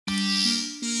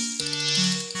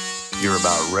You're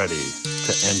about ready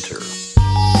to enter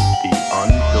the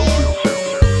unfiltered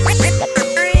circle.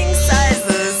 Varying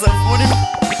sizes of wooden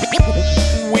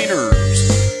wieners.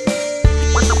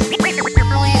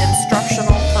 Purely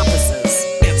instructional purposes.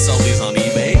 Can't sell these on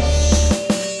eBay.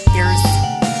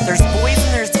 There's boys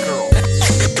and there's girls.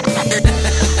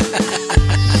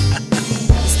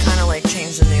 It's kind of like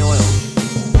changing the oil.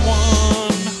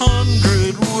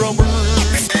 100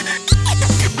 rubbers.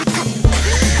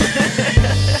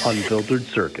 Unfiltered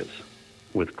Circus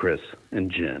with Chris and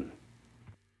Jen.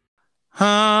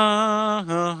 Ha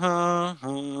ha ha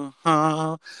ha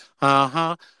ha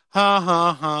ha ha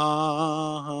ha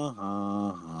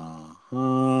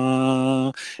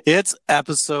ha. It's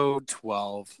episode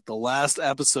 12, the last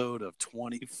episode of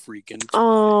 20 freaking.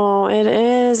 Oh, it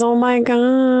is. Oh my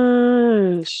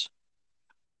gosh.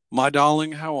 My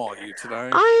darling, how are you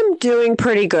today? I'm doing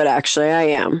pretty good, actually. I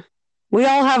am. We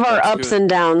all have our That's ups good. and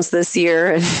downs this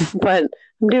year, but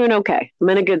I'm doing okay. I'm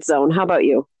in a good zone. How about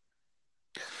you?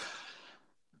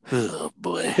 Oh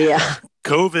boy. Yeah.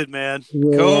 COVID, man.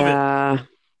 COVID. Yeah.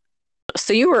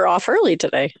 So you were off early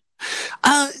today.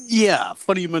 Yeah,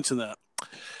 funny you mentioned that.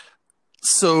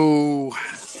 So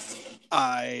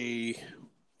I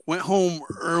went home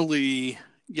early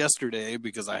yesterday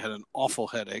because I had an awful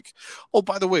headache. Oh,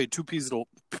 by the way, two people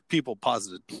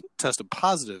tested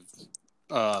positive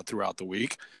throughout the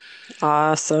week.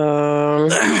 Awesome.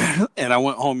 And I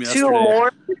went home yesterday. Two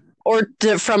more? Or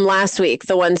from last week,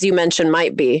 the ones you mentioned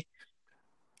might be.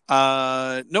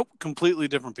 Nope, completely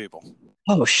different people.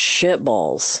 Oh,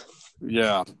 shitballs.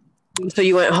 Yeah. So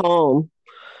you went home.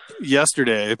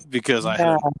 Yesterday because I had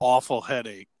an awful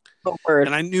headache. Oh, word.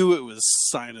 And I knew it was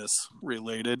sinus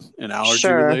related and allergy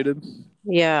Sure. related.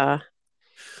 Yeah.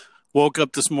 Woke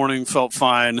up this morning, felt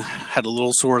fine, had a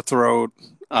little sore throat.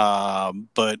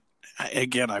 But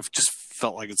again, I've just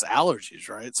felt like it's allergies,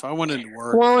 right? So I went into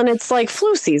work. Well, and it's like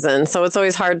flu season, so it's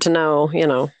always hard to know,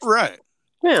 Right.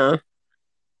 Yeah.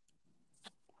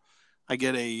 I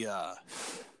get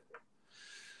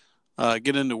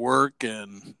get into work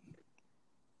and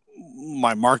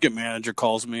my market manager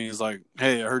calls me. He's like,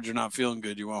 "Hey, I heard you're not feeling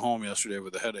good. You went home yesterday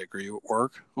with a headache. Are you at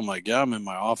work?" I'm like, "Yeah, I'm in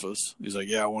my office." He's like,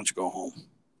 "Yeah, why don't you go home?"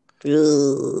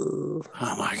 Ugh.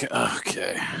 I'm like,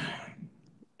 "Okay."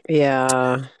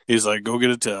 Yeah. He's like, "Go get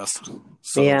a test."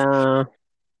 So Yeah.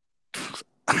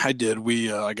 I did.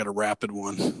 I got a rapid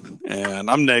one, and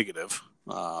I'm negative.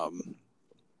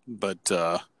 But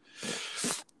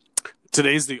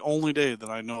today's the only day that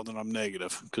I know that I'm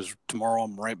negative because tomorrow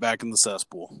I'm right back in the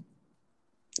cesspool.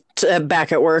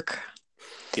 Back at work.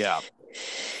 Yeah.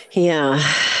 Yeah.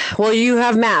 Well, you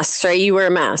have masks, right? You wear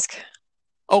a mask.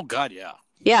 Oh God, yeah.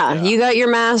 Yeah. Yeah. You got your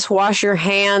mask. Wash your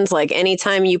hands like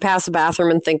anytime you pass a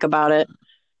bathroom and think about it.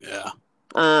 Yeah.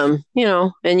 And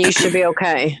you should be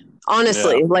okay.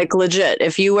 Honestly, Yeah. like legit.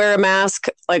 If you wear a mask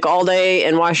like all day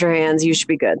and wash your hands, you should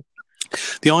be good.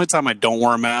 The only time I don't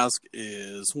wear a mask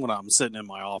is when I'm sitting in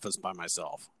my office by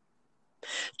myself.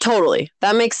 Totally.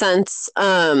 That makes sense.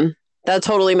 That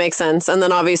totally makes sense. And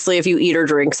then obviously if you eat or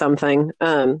drink something,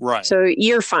 Right. so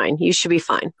you're fine. You should be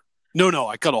fine. No,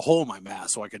 I cut a hole in my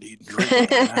mask so I could eat and drink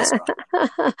with my mask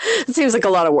on. It seems like a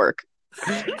lot of work.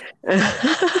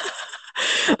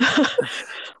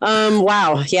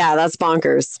 Wow. Yeah, that's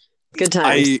bonkers. Good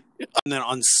times. And then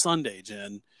on Sunday,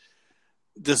 Jen,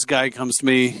 this guy comes to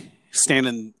me,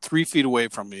 standing 3 feet away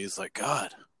from me. He's like,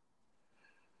 "God,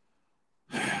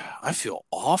 I feel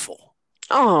awful."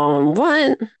 Oh,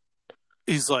 what?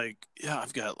 He's like, "Yeah,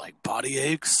 I've got like body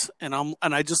aches," and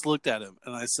I just looked at him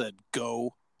and I said,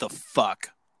 "Go the fuck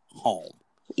home.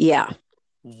 Yeah.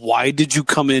 Why did you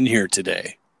come in here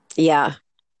today?" Yeah.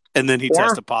 And then he Yeah.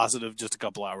 tested positive just a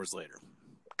couple hours later.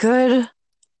 Good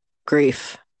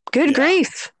grief. Good Yeah.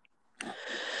 grief.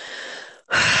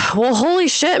 Well, holy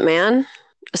shit, man.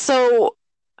 So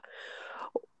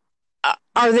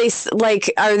are they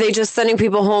just sending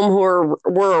people home who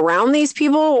were around these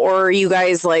people, or are you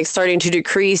guys like starting to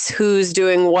decrease who's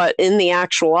doing what in the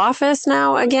actual office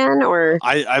now again? Or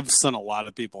I've sent a lot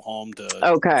of people home to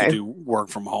do work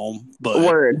from home, but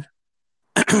word.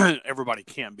 everybody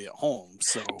can't be at home.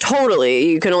 So Totally.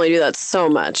 You can only do that so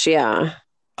much. Yeah.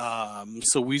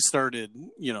 so we started,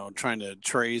 trying to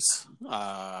trace.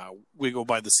 We go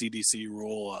by the CDC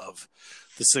rule of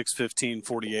the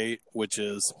 6-15-48, which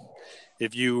is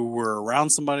if you were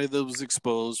around somebody that was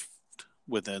exposed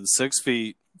within 6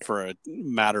 feet for a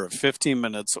matter of 15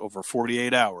 minutes over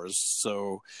 48 hours.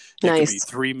 So it could be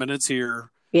 3 minutes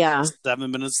here, Yeah.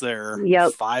 7 minutes there,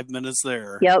 Yep. 5 minutes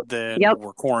there. Yep. Then Yep.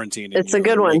 we're quarantining. It's a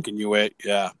good one. Making you wait.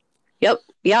 Yeah. Yep.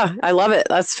 Yeah. I love it.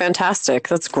 That's fantastic.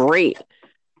 That's great.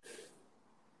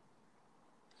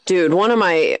 dude, one of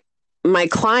my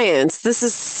clients, this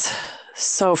is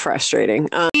so frustrating.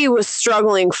 He was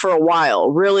struggling for a while,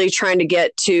 really trying to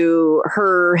get to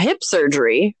her hip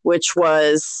surgery, which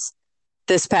was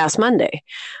this past Monday.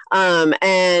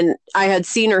 And I had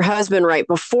seen her husband right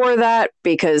before that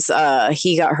because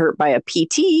he got hurt by a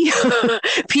PT.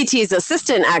 PT's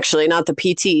assistant, actually, not the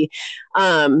PT.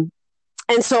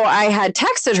 And so I had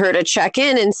texted her to check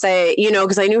in and say, you know,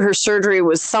 because I knew her surgery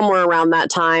was somewhere around that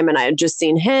time and I had just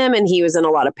seen him and he was in a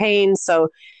lot of pain. So,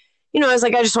 you know, I was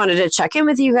like, I just wanted to check in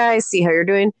with you guys, see how you're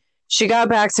doing. She got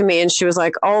back to me and she was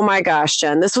like, oh my gosh,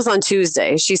 Jen, this was on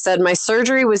Tuesday. She said, my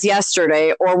surgery was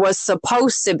yesterday or was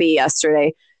supposed to be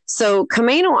yesterday. So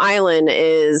Camano Island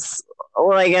is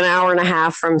like an hour and a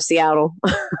half from Seattle.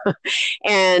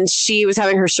 And she was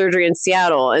having her surgery in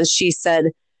Seattle. And she said,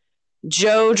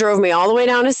 Joe drove me all the way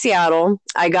down to Seattle.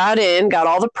 I got in, got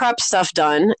all the prep stuff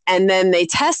done, and then they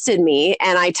tested me,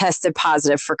 and I tested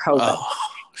positive for COVID. Oh,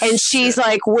 and she's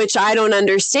like, which I don't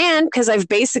understand because I've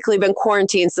basically been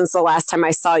quarantined since the last time I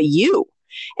saw you.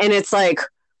 And it's like,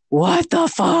 what the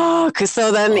fuck?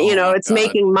 So then, you know, it's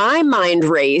making my mind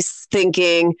race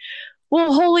thinking,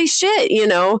 well, holy shit, you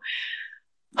know.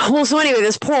 Well, so anyway,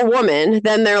 this poor woman,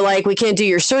 then they're like, we can't do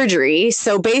your surgery.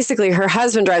 So basically her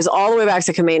husband drives all the way back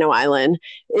to Camano Island,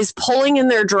 is pulling in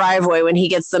their driveway when he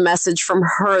gets the message from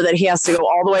her that he has to go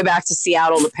all the way back to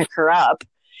Seattle to pick her up.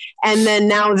 And then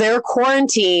now they're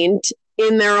quarantined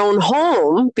in their own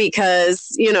home because,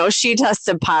 you know, she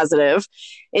tested positive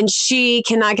and she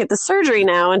cannot get the surgery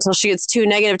now until she gets 2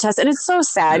 negative tests. And it's so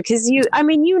sad because you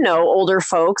know, older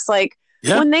folks, like,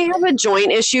 yeah. When they have a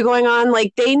joint issue going on,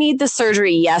 like they need the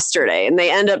surgery yesterday and they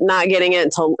end up not getting it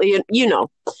until, you know.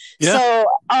 Yeah. So,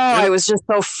 I was just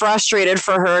so frustrated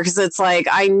for her because it's like,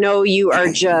 I know you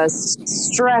are just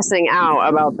stressing out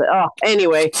about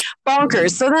anyway,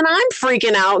 bonkers. So then I'm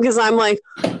freaking out because I'm like,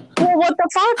 well, what the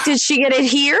fuck? Did she get it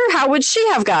here? How would she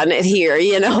have gotten it here?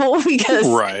 You know, because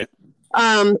right.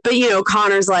 But you know,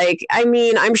 Connor's like, I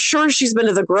mean, I'm sure she's been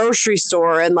to the grocery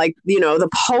store and like, you know, the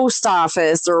post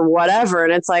office or whatever.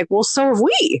 And it's like, well, so have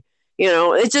we, you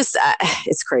know, it just,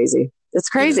 it's crazy. It's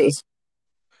crazy. I was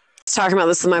talking about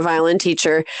this with my violin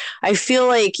teacher. I feel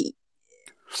like,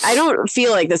 I don't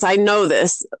feel like this. I know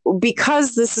this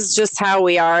because this is just how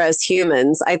we are as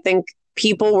humans. I think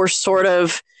people were sort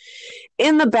of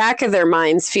in the back of their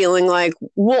minds feeling like,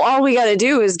 well, all we got to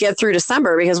do is get through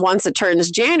December because once it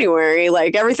turns January,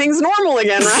 like everything's normal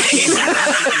again, right? And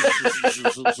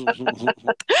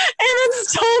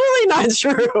it's totally not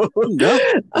true.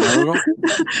 No.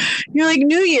 You're like,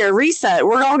 New Year, reset.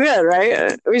 We're all good,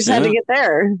 right? We just had to get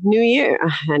there. New Year.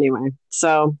 Anyway,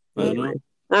 so anyway,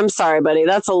 I'm sorry, buddy.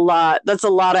 That's a lot. That's a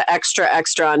lot of extra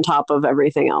on top of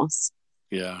everything else.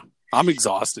 Yeah. I'm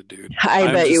exhausted, dude.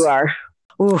 I bet you are.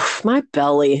 Oof, my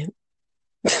belly.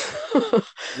 You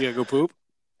gotta go poop?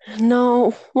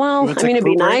 No. Well, I mean, it'd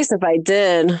be nice if I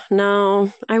did.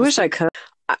 No, I wish I could.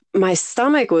 My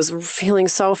stomach was feeling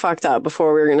so fucked up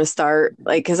before we were going to start.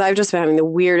 Like, because I've just been having the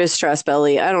weirdest stress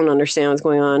belly. I don't understand what's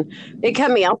going on. It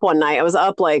kept me up one night. I was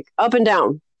up, like, up and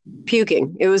down,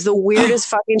 puking. It was the weirdest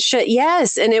fucking shit.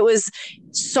 Yes. And it was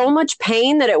so much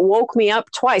pain that it woke me up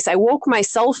twice. I woke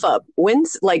myself up,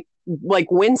 like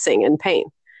wincing in pain.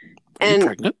 Are you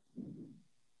pregnant?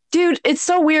 Dude, it's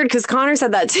so weird because Connor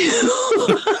said that too.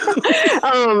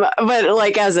 But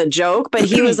like as a joke, but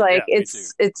he was like,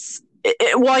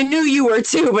 well, I knew you were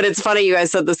too, but it's funny you guys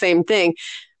said the same thing.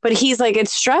 But he's like,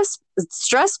 it's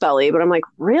stress belly. But I'm like,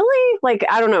 really? Like,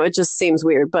 I don't know. It just seems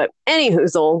weird. But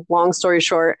anywho, long story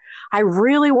short, I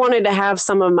really wanted to have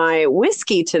some of my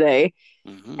whiskey today.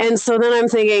 Mm-hmm. And so then I'm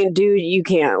thinking, dude, you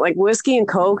can't. Like, whiskey and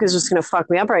Coke is just going to fuck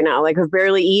me up right now. Like, I've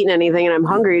barely eaten anything and I'm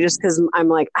hungry just because I'm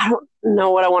like, I don't know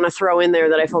what I want to throw in there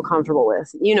that I feel comfortable with.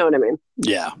 You know what I mean?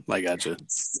 Yeah, I gotcha.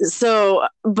 So,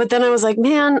 but then I was like,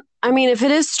 man, I mean, if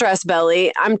it is stress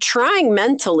belly, I'm trying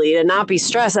mentally to not be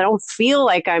stressed. I don't feel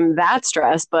like I'm that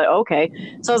stressed, but okay.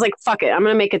 So I was like, fuck it. I'm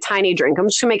going to make a tiny drink. I'm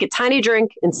just going to make a tiny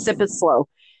drink and sip it slow.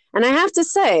 And I have to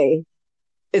say,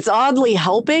 it's oddly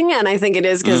helping, and I think it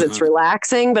is because it's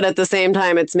relaxing, but at the same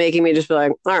time, it's making me just be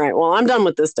like, all right, well, I'm done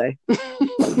with this day.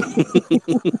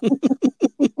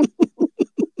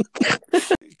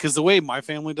 Because the way my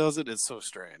family does it is so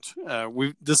strange.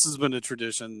 This has been a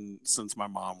tradition since my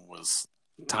mom was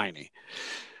tiny.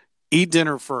 Eat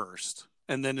dinner first,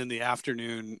 and then in the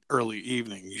afternoon, early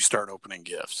evening, you start opening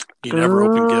gifts. You never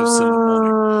open gifts in the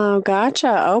morning. Oh,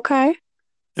 gotcha. Okay.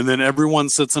 And then everyone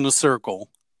sits in a circle.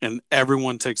 And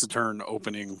everyone takes a turn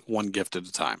opening one gift at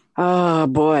a time. Oh,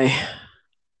 boy.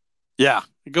 Yeah.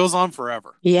 It goes on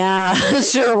forever. Yeah,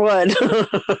 sure would.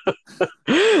 But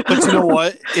you know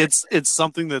what? It's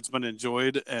something that's been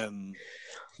enjoyed and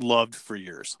loved for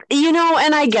years.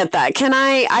 And I get that.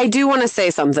 I do want to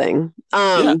say something.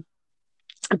 Yeah.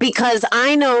 Because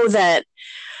I know that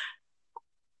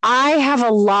I have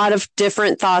a lot of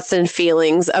different thoughts and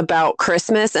feelings about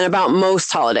Christmas and about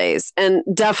most holidays, and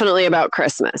definitely about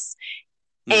Christmas.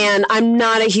 And I'm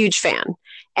not a huge fan.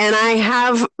 And I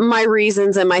have my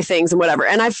reasons and my things and whatever.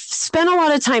 And I've spent a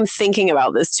lot of time thinking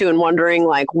about this too and wondering,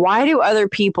 like, why do other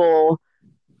people,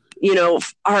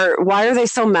 why are they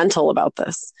so mental about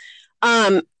this?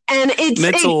 And it's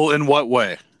mental in what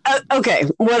way? Okay.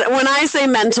 When I say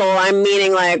mental, I'm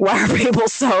meaning like, why are people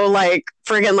so like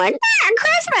friggin' like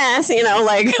Christmas?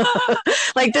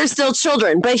 Like they're still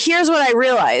children. But here's what I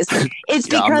realized: it's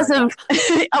because of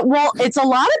well, it's a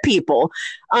lot of people,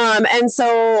 and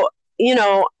so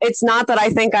it's not that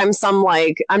I think I'm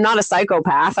I'm not a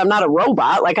psychopath. I'm not a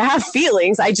robot. Like I have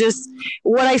feelings.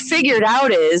 What I figured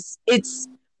out is it's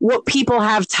what people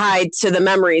have tied to the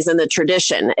memories and the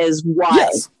tradition is why.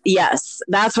 Yes,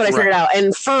 that's what I figured out.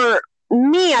 And for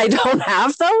me, I don't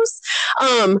have those.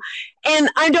 And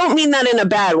I don't mean that in a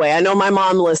bad way. I know my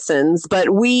mom listens, but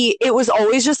it was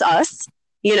always just us,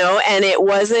 and it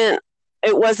was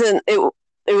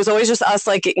always just us.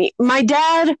 Like my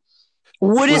dad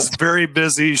was very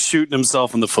busy shooting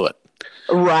himself in the foot.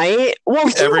 Right. Well,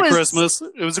 every Christmas,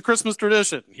 it was a Christmas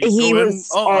tradition. He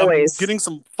was always getting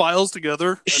some files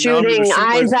together, shooting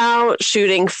eyes out,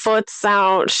 shooting foots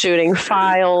out, shooting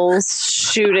files,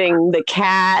 shooting the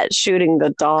cat, shooting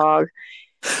the dog,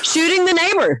 shooting the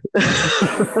neighbor.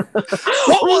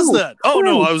 What was that? Oh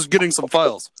no, I was getting some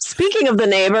files. Speaking of the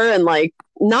neighbor and like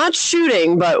not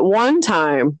shooting, but one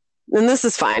time, and this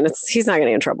is fine. He's not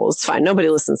getting in trouble. It's fine. Nobody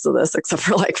listens to this except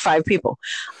for like 5 people.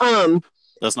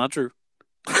 That's not true.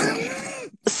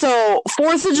 So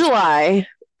 4th of July,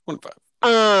 25.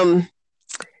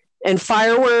 And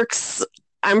fireworks,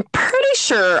 I'm pretty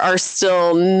sure are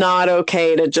still not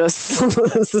okay to just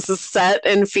this is set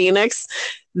in Phoenix.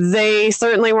 They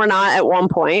certainly were not at one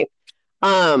point.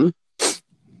 And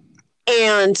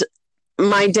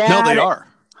my dad. No, they are.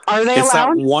 Are they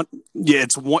allowed?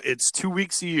 It's 2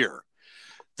 weeks a year.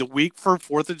 The week for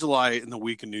 4th of July and the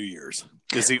week of New Year's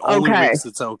is the only weeks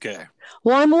it's okay.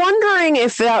 Well, I'm wondering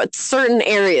if that's certain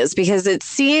areas, because it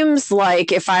seems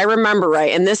like, if I remember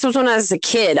right, and this was when I was a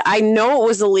kid, I know it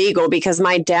was illegal because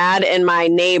my dad and my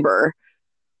neighbor,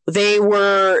 they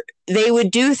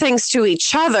would do things to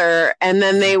each other and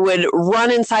then they would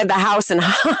run inside the house and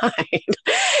hide.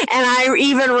 And I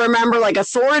even remember like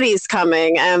authorities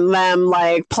coming and them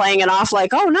like playing it off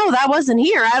like, oh no, that wasn't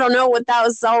here. I don't know what that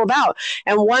was all about.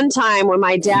 And one time when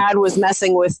my dad was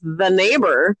messing with the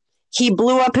neighbor, he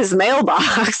blew up his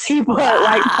mailbox. He put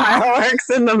like fireworks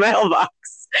in the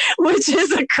mailbox, which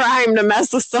is a crime to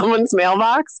mess with someone's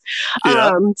mailbox.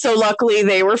 Yeah. So luckily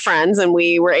they were friends and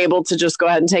we were able to just go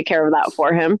ahead and take care of that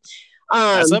for him.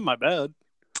 That's not my bad.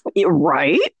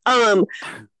 Right.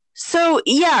 So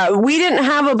yeah, we didn't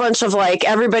have a bunch of like,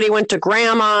 everybody went to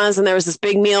grandma's and there was this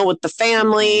big meal with the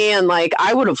family. And like,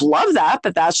 I would have loved that,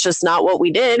 but that's just not what we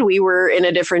did. We were in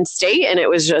a different state and it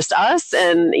was just us.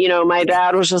 And, my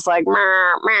dad was just like,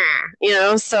 meh,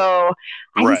 meh, so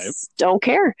I just don't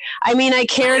care. I mean, I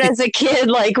cared as a kid,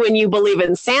 like when you believe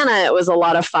in Santa, it was a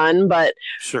lot of fun, but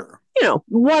sure.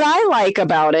 What I like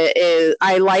about it is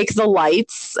I like the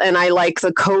lights and I like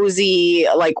the cozy,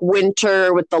 like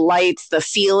winter with the lights, the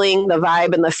feeling, the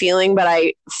vibe and the feeling. But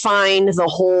I find the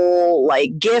whole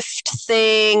like gift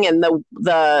thing and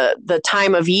the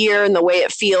time of year and the way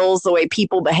it feels, the way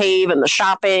people behave and the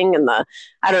shopping and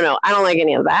I don't know. I don't like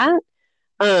any of that.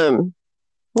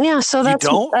 Yeah. So that's,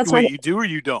 you do or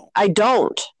you don't? I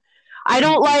don't. I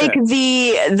don't like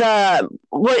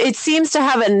it seems to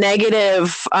have a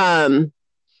negative,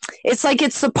 it's like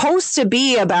it's supposed to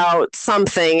be about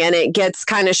something and it gets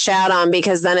kind of shat on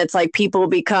because then it's like people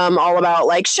become all about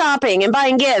like shopping and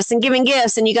buying gifts and giving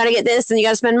gifts and you got to get this and you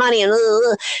got to spend money and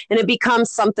it becomes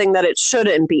something that it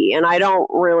shouldn't be. And I don't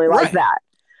really like that.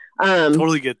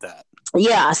 Totally get that.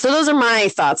 Yeah. So those are my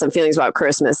thoughts and feelings about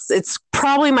Christmas. It's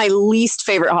probably my least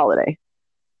favorite holiday.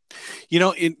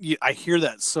 I hear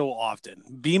that so often.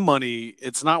 B Money,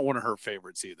 it's not one of her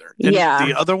favorites either. And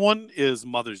the other one is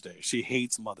Mother's Day. She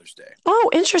hates Mother's Day. Oh,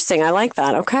 interesting. I like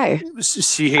that. Okay.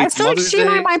 She hates Mother's Day. I feel like she and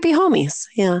I might be homies.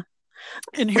 Yeah.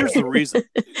 And here's the reason.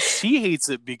 She hates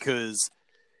it because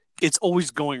it's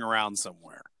always going around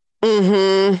somewhere.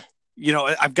 Mm-hmm.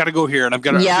 I've got to go here and I've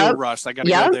got to feel rushed. I got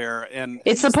to go there. And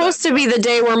it's supposed to be the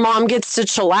day where mom gets to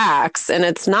chillax and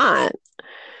it's not.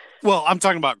 Well, I'm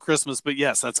talking about Christmas, but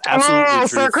yes, that's absolutely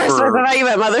true. For Christmas, I thought you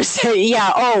meant Mother's Day.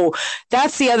 Yeah. Oh,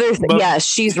 that's the other thing. Yes,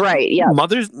 she's right. Yeah.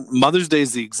 Mother's Day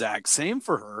is the exact same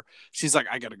for her. She's like,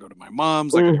 I got to go to my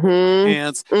mom's, I got to go to my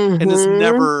aunt's, and it's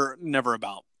never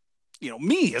about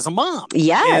me as a mom.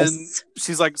 Yes. And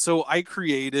she's like, so I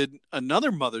created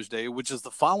another Mother's Day, which is the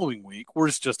following week, where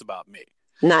it's just about me.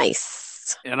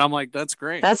 Nice. And I'm like, that's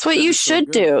great. That's what you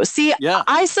should do. See, yeah.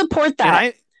 I support that.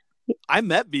 And I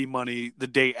met B Money the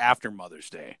day after Mother's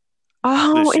Day.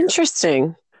 Oh,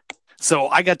 interesting. So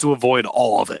I got to avoid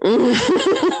all of it.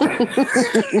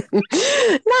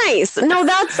 Nice. No,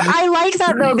 I like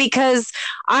that though, because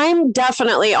I'm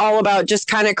definitely all about just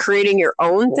kind of creating your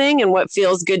own thing and what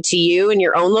feels good to you and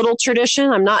your own little tradition.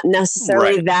 I'm not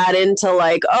necessarily that into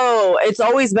like, oh, it's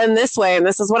always been this way and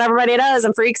this is what everybody does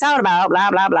and freaks out about, blah,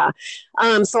 blah, blah.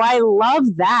 So I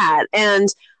love that. And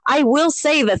I will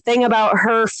say the thing about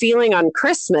her feeling on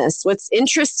Christmas, what's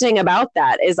interesting about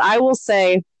that is I will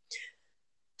say,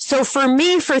 so for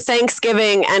me, for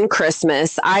Thanksgiving and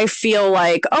Christmas, I feel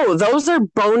like, oh, those are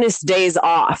bonus days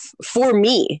off for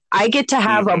me. I get to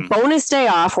have a bonus day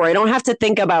off where I don't have to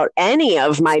think about any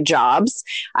of my jobs.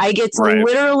 I get to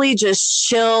literally just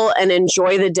chill and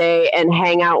enjoy the day and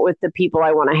hang out with the people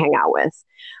I want to hang out with.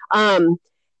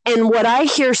 And what I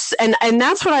hear, and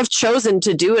that's what I've chosen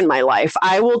to do in my life.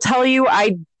 I will tell you,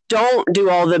 I don't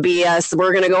do all the BS.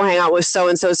 We're going to go hang out with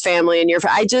so-and-so's family and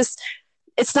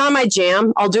it's not my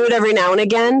jam. I'll do it every now and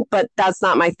again, but that's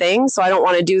not my thing. So I don't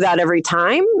want to do that every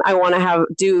time. I want to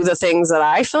do the things that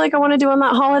I feel like I want to do on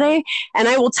that holiday. And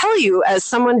I will tell you, as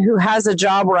someone who has a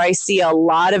job where I see a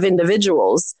lot of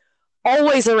individuals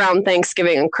always around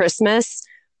Thanksgiving and Christmas,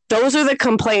 those are the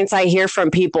complaints I hear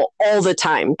from people all the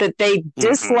time, that they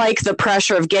dislike the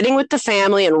pressure of getting with the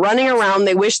family and running around.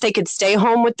 They wish they could stay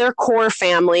home with their core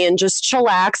family and just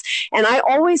chillax. And I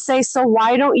always say, so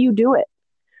why don't you do it?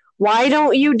 Why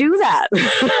don't you do that?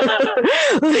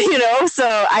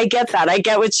 So I get that. I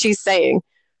get what she's saying.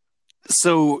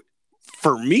 So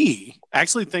for me,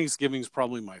 actually, Thanksgiving is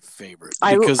probably my favorite.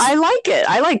 I like it.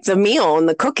 I like the meal and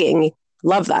the cooking.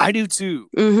 Love that. I do too.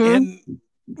 And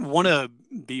one of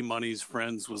B Money's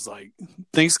friends was like,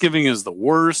 Thanksgiving is the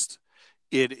worst.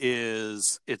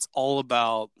 It's all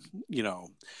about,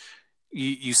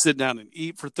 you sit down and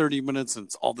eat for 30 minutes and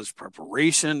it's all this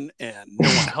preparation and no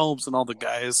one helps and all the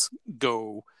guys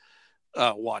go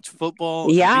watch football.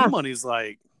 Yeah. B Money's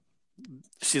like,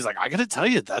 she's like, I got to tell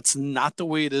you, that's not the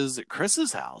way it is at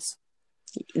Chris's house.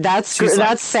 That's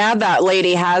sad that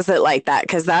lady has it like that,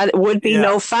 because that would be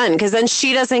no fun, because then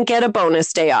she doesn't get a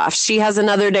bonus day off. She has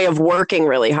another day of working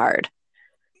really hard.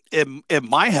 At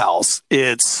my house,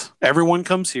 it's everyone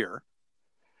comes here.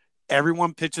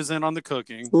 Everyone pitches in on the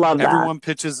cooking. Love that. Everyone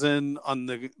pitches in on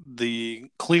the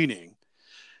cleaning.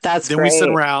 That's then great. We sit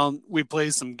around, we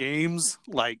play some games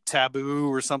like Taboo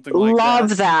or something like that.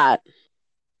 Love that.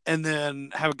 And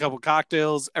then have a couple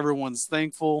cocktails. Everyone's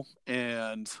thankful,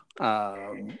 and we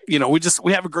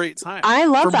have a great time. I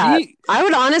love that. Me, I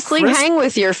would honestly hang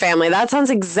with your family. That sounds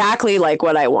exactly like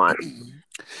what I want.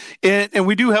 And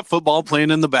we do have football playing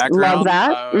in the background. Love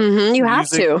that. You have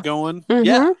to going.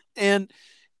 Yeah, and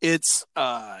it's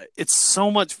so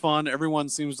much fun. Everyone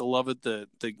seems to love it that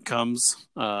comes.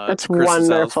 That's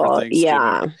wonderful.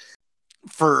 Yeah.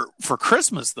 For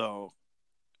Christmas though,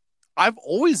 I've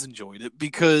always enjoyed it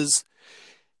because,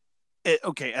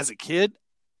 as a kid,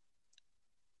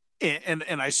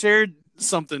 and I shared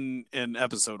something in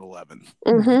episode 11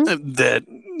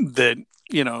 that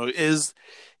is,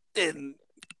 and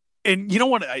you know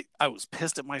what, I was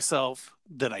pissed at myself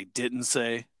that I didn't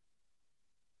say.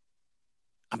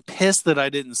 I'm pissed that I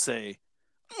didn't say,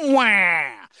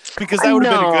 wah, because that would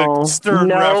have been a good stern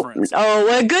reference.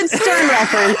 Oh, a good stern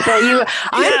reference. But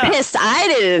I'm pissed I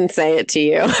didn't say it to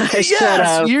you. I should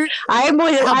have. I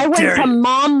went to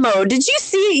mom mode. Do you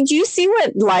see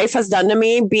what life has done to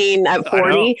me being at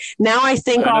 40? Now I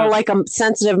think all like a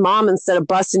sensitive mom instead of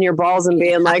busting your balls and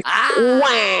being like,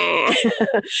 wah.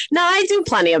 No, I do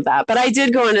plenty of that, but I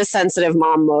did go into sensitive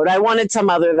mom mode. I wanted to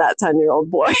mother that 10-year-old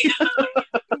boy.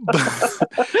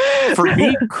 For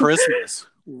me, Christmas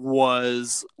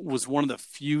was one of the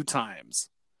few times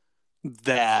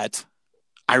that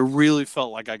I really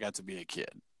felt like I got to be a kid.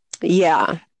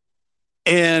 Yeah.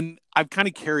 And I've kind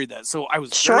of carried that. So I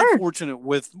was very fortunate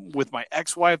with my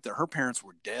ex-wife that her parents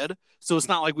were dead. So it's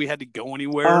not like we had to go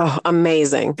anywhere. Oh,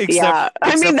 amazing. Except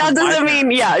that doesn't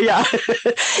mean,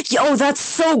 Oh, that's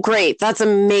so great. That's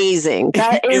amazing.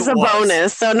 That is a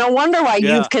bonus. So no wonder why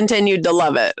you've continued to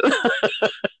love it.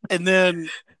 And then,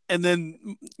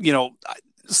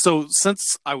 so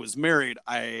since I was married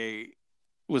to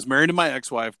my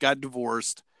ex-wife, got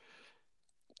divorced,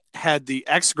 had the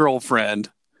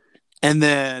ex-girlfriend and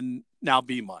then now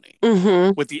B Money.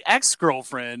 Mm-hmm. With the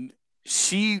ex-girlfriend,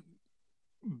 she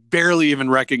barely even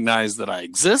recognized that I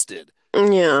existed.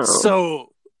 Yeah.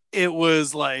 So it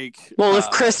was like, well, if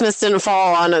Christmas didn't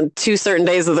fall on 2 certain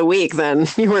days of the week, then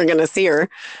you weren't going to see her.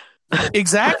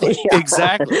 Exactly. Yeah.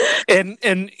 Exactly. And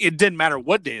it didn't matter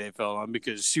what day they fell on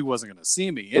because she wasn't going to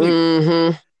see me anyway.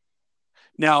 Mm-hmm.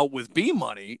 Now with B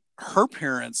Money, her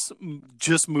parents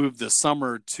just moved this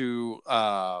summer to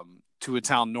a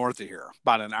town north of here,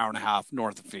 about an hour and a half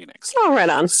north of Phoenix. Oh, right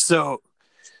on.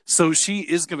 So she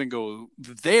is going to go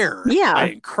there. Yeah. I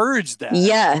encourage that.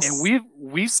 Yes. And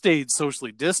we've stayed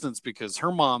socially distanced because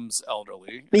her mom's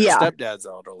elderly. Her Yeah. stepdad's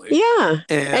elderly. Yeah.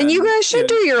 And you guys should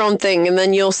do your own thing, and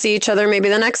then you'll see each other maybe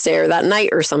the next day or that night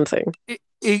or something.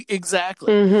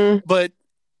 Exactly. Mm-hmm. But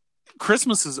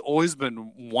Christmas has always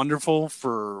been wonderful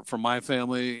for my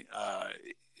family.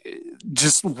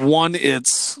 Just one,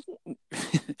 it's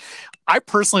I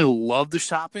personally love the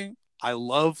shopping. I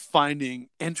love finding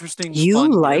interesting. You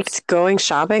fun liked gifts. going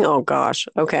shopping? Oh gosh.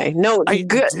 Okay. No, I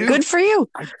good. do. Good for you.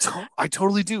 I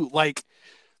totally do. Like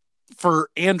for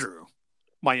Andrew,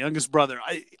 my youngest brother,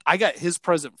 I got his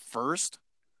present first.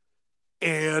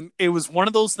 And it was one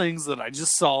of those things that I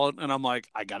just saw it and I'm like,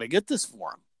 I got to get this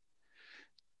for him.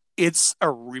 It's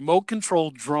a remote control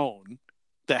drone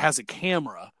that has a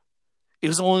camera. It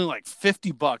was only like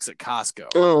 $50 at Costco.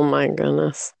 Oh my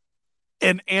goodness.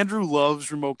 And Andrew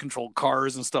loves remote control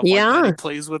cars and stuff Yeah. like that. He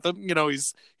plays with them. You know,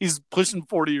 he's pushing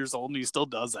 40 years old and he still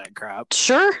does that crap.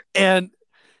 Sure. And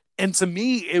to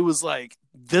me, it was like,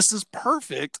 this is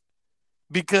perfect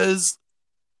because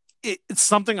it's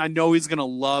something I know he's going to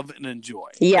love and enjoy.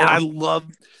 Yeah. And I love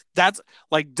that's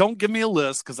like, don't give me a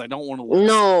list because I don't want to list.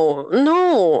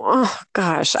 No. Oh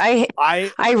gosh. I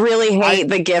really hate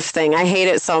the gift thing. I hate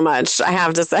it so much. I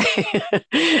have to say.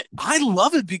 I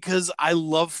love it because I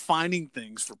love finding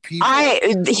things for people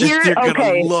they're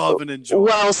gonna love and enjoy.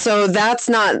 Well, so that's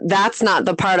not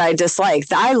the part I dislike.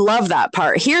 I love that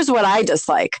part. Here's what I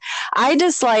dislike. I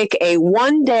dislike a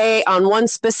one day on one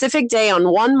specific day on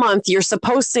 1 month. You're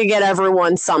supposed to get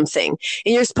everyone something,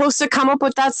 and you're supposed to come up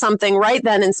with that something right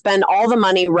then and spend all the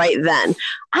money right then.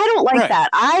 I don't like that.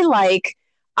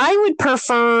 I would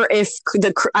prefer if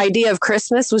the idea of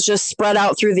Christmas was just spread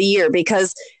out through the year,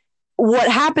 because what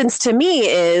happens to me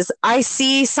is I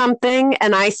see something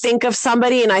and I think of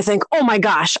somebody and I think, oh my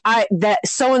gosh, that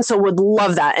so-and-so would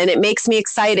love that. And it makes me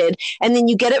excited. And then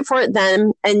you get it for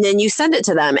them and then you send it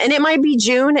to them. And it might be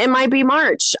June. It might be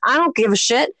March. I don't give a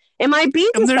shit. It might be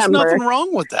and December. There's nothing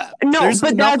wrong with that. No, there's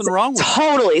but nothing wrong with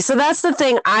totally. So that's the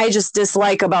thing I just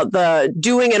dislike about the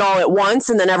doing it all at once,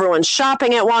 and then everyone's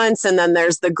shopping at once, and then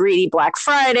there's the greedy Black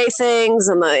Friday things,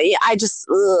 and I just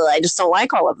don't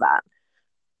like all of that.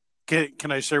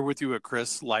 Can I share with you a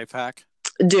Chris life hack?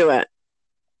 Do it.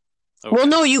 Okay. Well,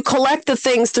 no, you collect the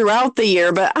things throughout the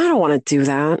year, but I don't want to do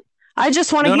that. I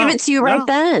just want to give it to you right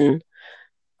then.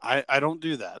 I don't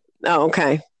do that. Oh,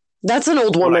 okay. That's an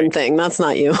old woman thing. That's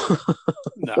not you.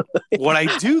 No. What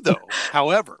I do, though,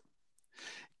 however,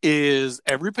 is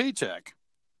every paycheck,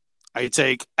 I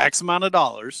take X amount of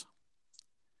dollars,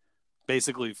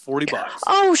 basically $40.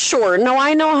 Oh, sure. No,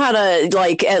 I know how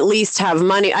to at least have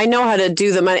money. I know how to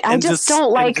do the money. I just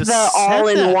don't like the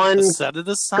all-in-one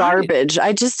garbage.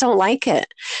 I just don't like it.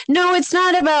 No, it's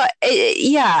not about.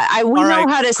 We know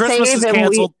how to Christmas save. Is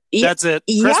canceled. That's it.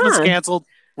 Christmas canceled.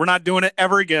 We're not doing it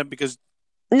ever again because.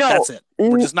 No, that's it.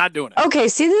 We're just not doing it. Okay,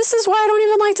 see, this is why I don't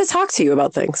even like to talk to you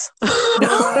about things. Because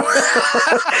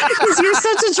you're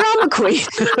such a drama queen.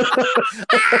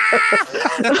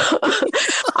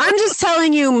 I'm just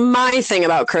telling you my thing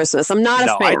about Christmas. I'm not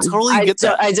a fan. I totally get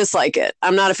that. I dislike it.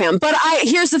 I'm not a fan. But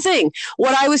here's the thing.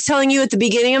 What I was telling you at the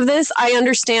beginning of this, I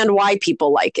understand why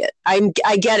people like it. I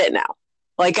get it now.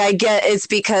 I get it's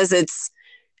because it's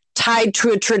tied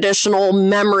to a traditional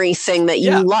memory thing that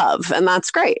you love, and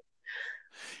that's great.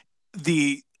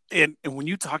 And when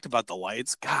you talked about the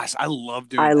lights, gosh, I love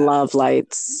doing I love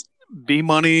lights. B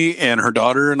Money and her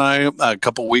daughter and I a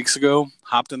couple weeks ago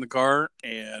hopped in the car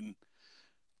and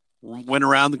went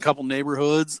around a couple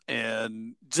neighborhoods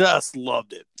and just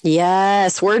loved it.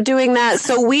 Yes, we're doing that.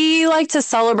 So we like to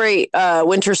celebrate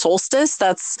winter solstice.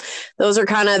 Those are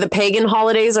kind of the pagan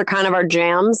holidays are kind of our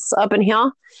jams up in here.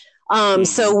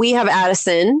 So we have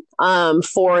Addison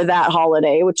for that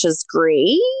holiday, which is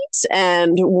great.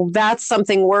 And that's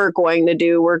something we're going to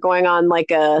do. We're going on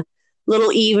like a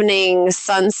little evening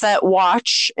sunset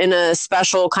watch in a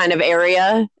special kind of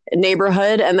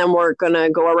neighborhood. And then we're going to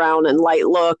go around and light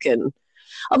look and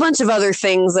a bunch of other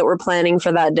things that we're planning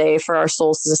for that day, for our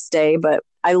solstice day. But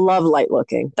I love light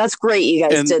looking. That's great. You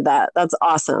guys did that. That's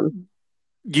awesome.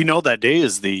 You know, that day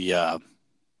is the, of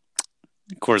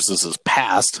course, this is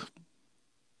past,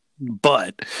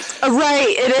 but. Right,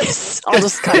 it is. I'll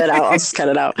just cut it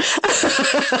out.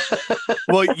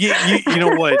 Well, you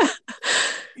know what?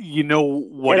 You know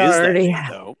what It is that already day,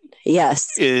 though?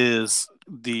 Yes. Is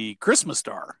the Christmas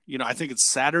star. You know, I think it's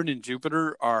Saturn and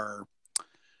Jupiter are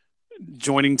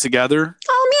joining together.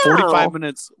 Oh,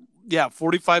 meow.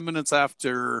 45 minutes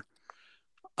after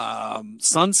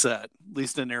sunset, at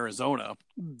least in Arizona,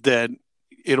 that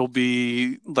it'll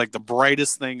be like the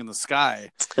brightest thing in the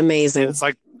sky. Amazing.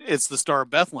 And it's the Star of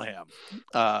Bethlehem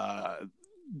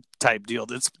type deal.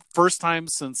 It's first time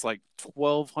since like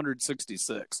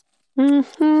 1266.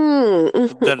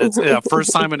 That it's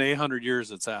first time in 800 years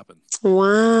it's happened.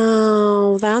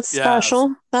 Wow, that's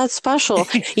special. That's special.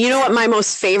 You know what my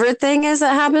most favorite thing is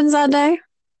that happens that day?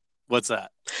 What's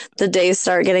that? The days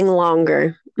start getting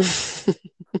longer.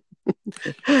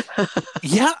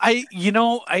 Yeah, I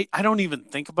don't even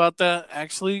think about that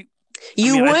actually.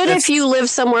 You would if you live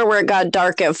somewhere where it got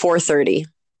dark at 4:30.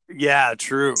 Yeah,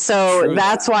 true. So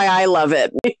that's why I love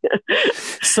it.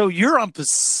 So you're on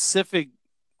Pacific.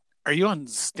 Are you on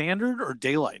standard or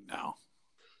daylight now?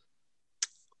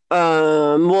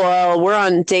 Well, we're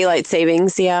on daylight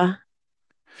savings, yeah.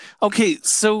 Okay,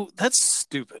 so that's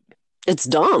stupid. It's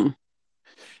dumb.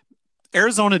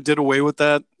 Arizona did away with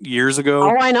that years ago.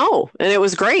 Oh, I know. And it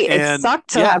was great. It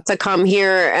sucked to have to come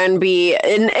here and be,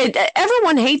 and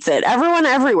everyone hates it. Everyone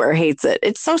everywhere hates it.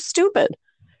 It's so stupid.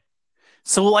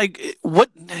 So, like, what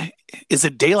is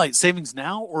it? Daylight savings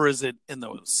now, or is it in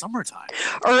the summertime?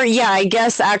 Or yeah, I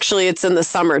guess actually it's in the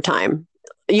summertime.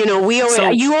 You know,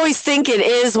 you always think it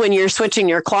is when you're switching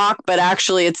your clock, but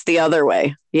actually it's the other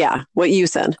way. Yeah, what you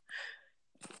said.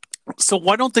 So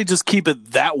why don't they just keep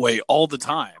it that way all the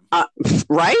time?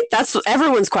 Right? That's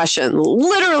everyone's question.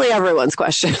 Literally everyone's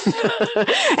question.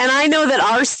 And I know that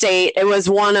our state, it was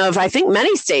one of, I think,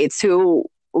 many states who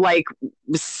like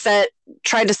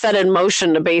tried to set in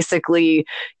motion to basically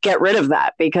get rid of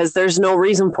that because there's no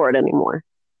reason for it anymore.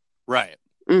 Right.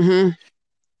 Mm-hmm.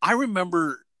 I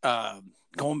remember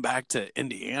going back to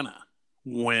Indiana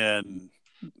when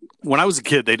I was a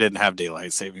kid, they didn't have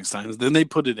daylight savings times. Then they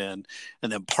put it in,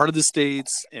 and then part of the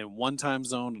states in one time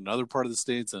zone, another part of the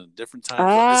states in a different time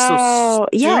zone. It's so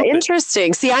yeah,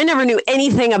 interesting. See, I never knew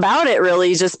anything about it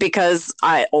really, just because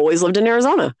I always lived in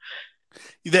Arizona.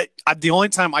 The only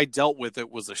time I dealt with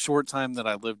it was a short time that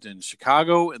I lived in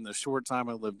Chicago and the short time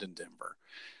I lived in Denver.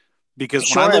 Because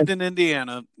when I lived in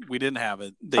Indiana, we didn't have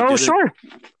it. They did it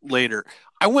later.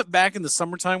 I went back in the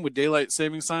summertime with daylight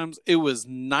savings times. It was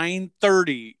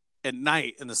 9:30 at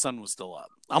night and the sun was still up.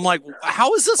 I'm like,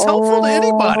 how is this helpful to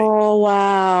anybody? Oh,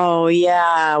 wow.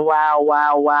 Yeah.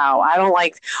 Wow. I don't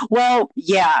like, well,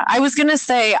 yeah, I was going to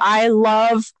say, I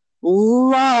love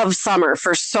summer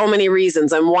for so many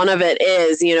reasons. And one of it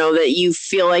is, you know, that you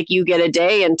feel like you get a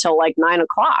day until like 9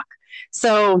 o'clock.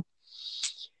 So,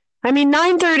 I mean,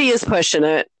 9:30 is pushing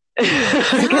it.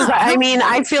 Because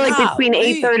I feel like between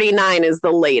 8:30 and 9 is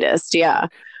the latest. Yeah.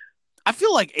 I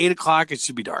feel like 8 o'clock, it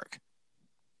should be dark.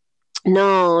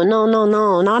 No,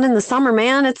 not in the summer,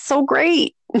 man. It's so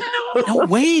great. No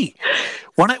way.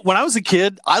 When I was a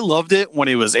kid, I loved it. When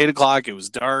it was 8 o'clock, it was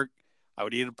dark. I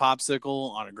would eat a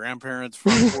popsicle on a grandparent's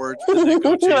front porch. And then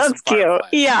go chase That's cute.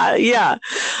 Yeah. You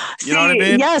know what I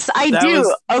mean? Yes, I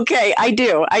do. Okay, I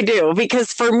do.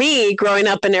 Because for me, growing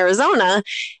up in Arizona,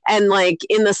 and like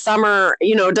in the summer,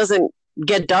 you know, it doesn't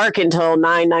get dark until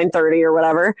 9:30 or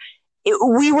whatever.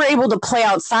 We were able to play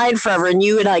outside forever, and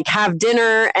you would like have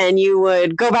dinner and you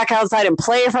would go back outside and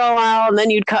play for a while, and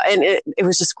then you'd cut, and it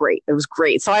was just great. It was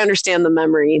great. So I understand the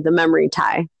memory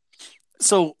tie.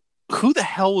 So who the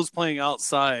hell was playing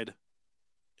outside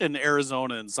in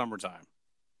Arizona in summertime?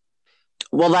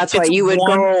 Well, that's why you would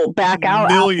go back out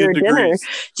after dinner.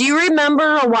 Do you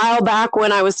remember a while back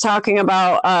when I was talking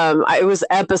about, it was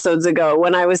episodes ago,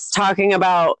 when I was talking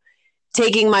about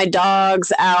taking my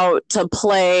dogs out to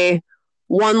play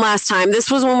one last time? This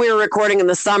was when we were recording in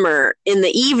the summer in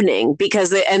the evening, because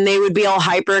they would be all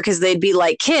hyper because they'd be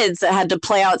like kids that had to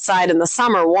play outside in the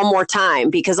summer one more time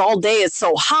because all day is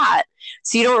so hot.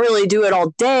 So you don't really do it all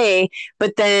day,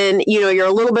 but then, you know, you're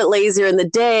a little bit lazier in the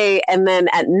day. And then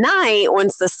at night,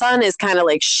 once the sun is kind of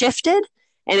like shifted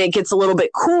and it gets a little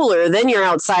bit cooler, then you're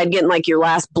outside getting like your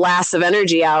last blast of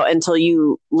energy out until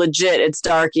it's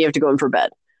dark. You have to go in for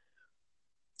bed.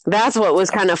 That's what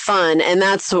was kind of fun. And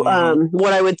that's what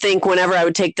I would think whenever I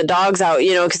would take the dogs out,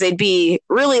 you know, because they'd be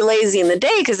really lazy in the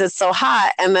day because it's so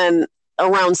hot. And then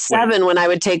around 7 when I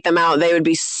would take them out, they would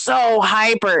be so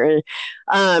hyper.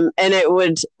 And it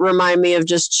would remind me of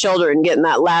just children getting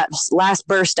that last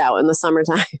burst out in the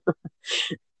summertime.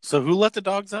 So who let the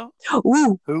dogs out?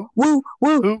 Woo, Who? woo,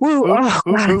 woo, Who? woo. Who? Oh,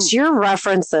 Who? God, Who? it's your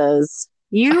references.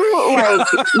 You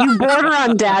you border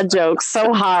on dad jokes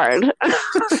so hard.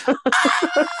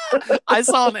 I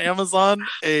saw on Amazon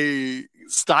a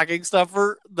stocking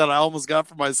stuffer that I almost got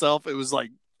for myself. It was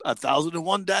like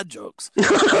 1,001 dad jokes.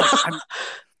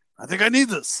 I think I need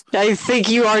this. I think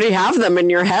you already have them in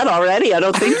your head already. I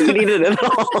don't think you need it at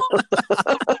all.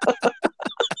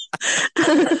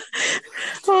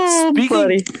 Oh,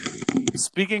 buddy.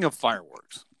 Speaking of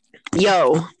fireworks,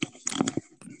 yo,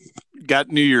 got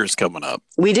New Year's coming up.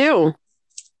 We do.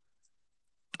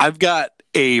 I've got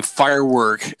a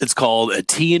firework. It's called a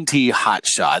TNT Hot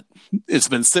Shot. It's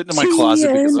been sitting in my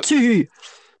closet because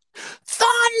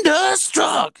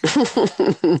Thunderstruck.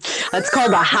 That's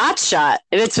called a Hot Shot,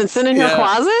 and it's been sitting in your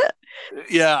closet.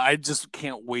 Yeah, I just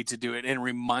can't wait to do it. And it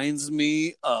reminds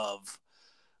me of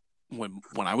when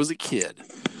I was a kid.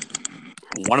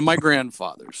 One of my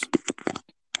grandfathers.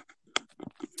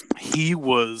 He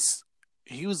was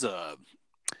an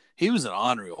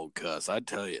ornery old cuss, I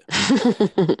tell you.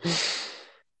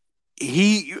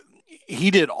 He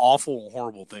did awful,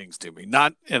 horrible things to me.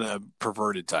 Not in a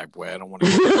perverted type way. I don't want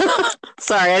to.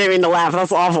 Sorry, I didn't mean to laugh.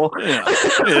 That's awful.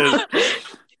 Yeah,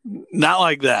 not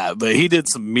like that, but he did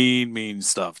some mean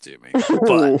stuff to me.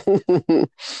 But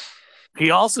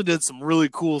he also did some really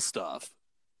cool stuff.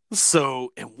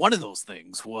 So, and one of those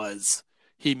things was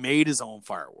he made his own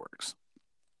fireworks.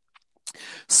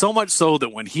 So much so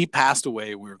that when he passed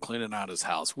away, we were cleaning out his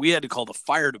house. We had to call the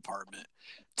fire department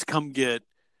to come get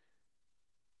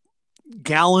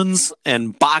gallons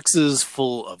and boxes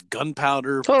full of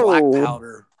gunpowder, black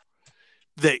powder.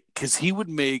 Because he would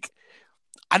make,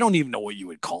 I don't even know what you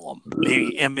would call them.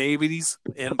 Maybe M80s.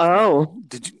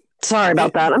 Did you? Sorry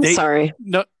about that. I'm sorry.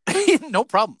 No, no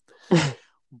problem.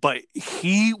 But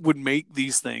he would make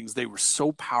these things. They were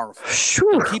so powerful.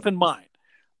 Sure. Keep in mind,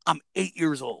 I'm 8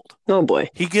 years old. Oh boy.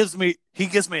 He gives me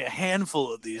a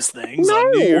handful of these things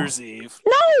on New Year's Eve.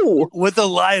 No. With a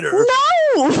lighter. No.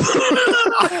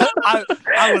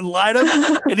 I would light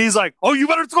him, and he's like, "Oh, you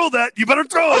better throw that. You better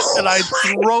throw it." And I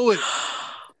throw it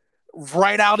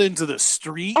right out into the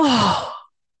street. Oh.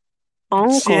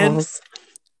 Uncles.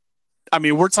 I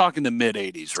mean, we're talking the mid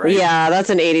 80s, right? Yeah, that's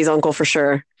an 80s uncle for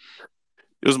sure.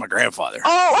 It was my grandfather.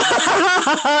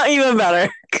 Oh, even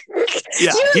better.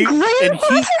 Yeah, your grandfather?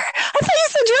 I thought you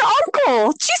said your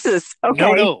uncle. Jesus.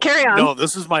 Okay, no, carry on. No,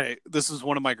 this is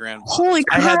one of my grandfathers. Holy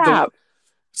crap.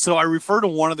 So I refer to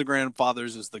one of the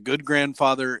grandfathers as the good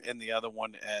grandfather and the other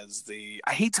one as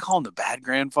I hate to call him the bad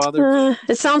grandfather.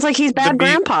 It sounds like he's bad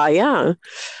grandpa, yeah.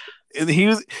 And he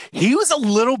was a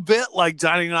little bit like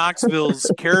Johnny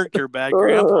Knoxville's character, Bad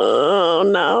Grandpa. Oh,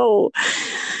 no.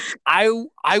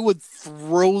 I would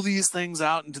throw these things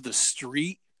out into the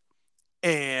street,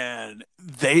 and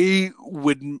they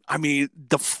would, I mean,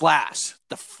 the flash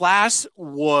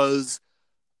was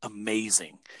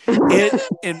amazing.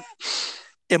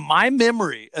 In my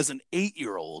memory as an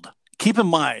 8-year-old, keep in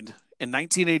mind, in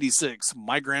 1986,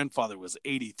 my grandfather was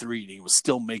 83 and he was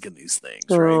still making these things,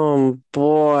 right? Oh,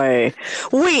 boy.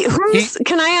 Wait,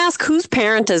 can I ask whose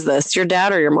parent is this? Your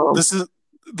dad or your mom? This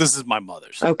is my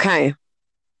mother's. Okay.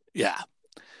 Yeah.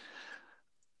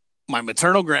 My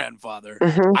maternal grandfather,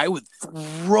 Mm-hmm. I would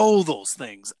throw those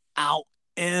things out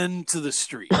into the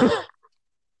street.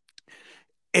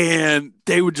 And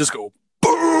they would just go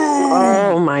boom.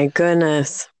 Oh my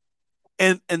goodness.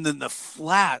 And then the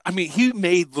flat, I mean, he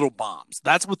made little bombs.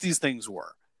 That's what these things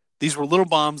were. These were little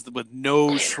bombs with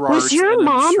no shards. Was your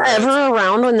mom ever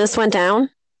around when this went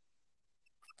down?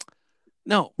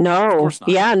 No. No. Of course not.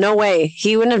 Yeah, no way.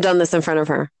 He wouldn't have done this in front of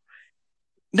her.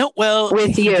 No, well,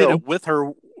 with he you. did it with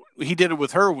her. He did it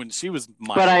with her when she was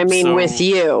mine. But I mean, with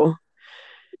you.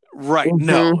 Right. Mm-hmm.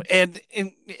 No. And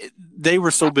they were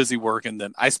so busy working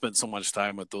that I spent so much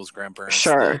time with those grandparents.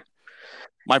 Sure.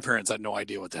 My parents had no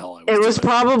idea what the hell I was doing. It was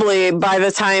probably by the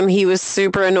time he was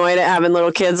super annoyed at having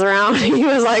little kids around, he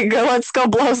was like, let's go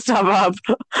blow stuff up.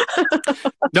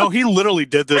 No, he literally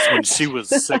did this when she was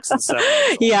 6 and 7 years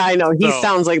old. Yeah, I know. He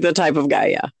sounds like the type of guy,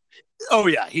 yeah. Oh,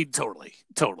 yeah. He totally.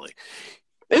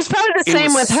 It was probably the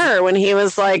same with her when he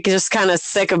was like just kind of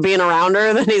sick of being around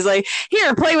her. Then he's like,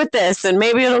 here, play with this, and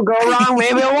maybe it'll go wrong,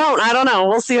 maybe it won't. I don't know.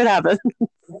 We'll see what happens.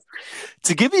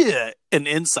 To give you an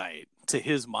insight to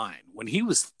his mind, when he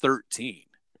was 13,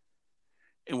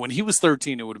 and when he was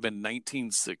 13, it would have been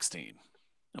 1916.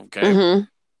 Okay. Mm-hmm.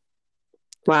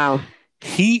 Wow.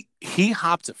 He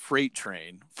hopped a freight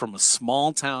train from a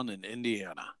small town in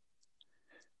Indiana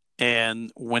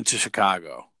and went to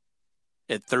Chicago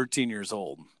at 13 years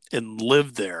old and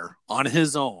lived there on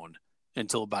his own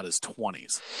until about his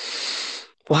 20s.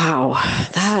 Wow,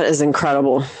 that is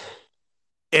incredible.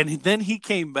 And then he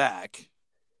came back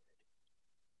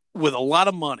with a lot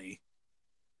of money,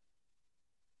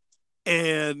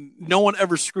 and no one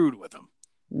ever screwed with him.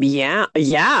 Yeah.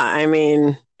 I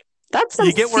mean, that's some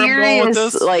You get where I'm going with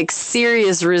serious, this? like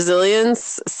serious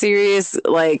resilience, serious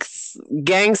like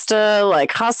gangsta,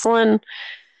 like hustling.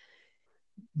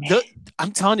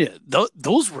 I'm telling you,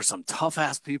 those were some tough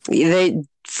ass people. They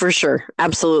for sure,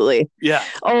 absolutely. Yeah.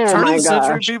 Oh Turn my of the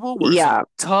century gosh. people were Yeah. some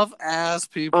tough ass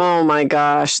people. Oh my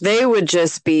gosh. They would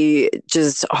just be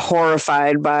just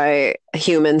horrified by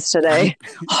humans today.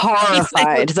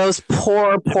 Horrified. Those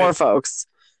poor folks.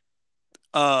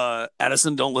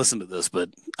 Addison, don't listen to this, but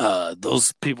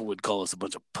those people would call us a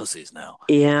bunch of pussies now.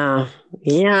 Yeah.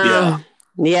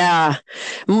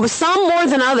 Some more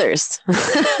than others.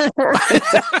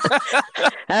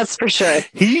 That's for sure.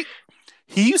 He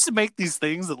used to make these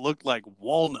things that looked like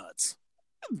walnuts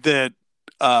that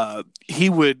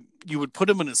you would put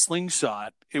him in a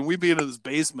slingshot, and we'd be in his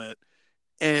basement,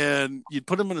 and you'd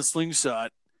put him in a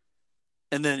slingshot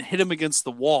and then hit him against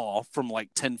the wall from like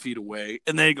 10 feet away,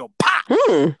 and then he'd go pop.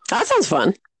 That sounds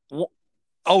fun.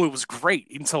 Oh, it was great.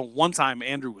 Until one time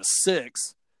Andrew was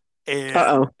 6,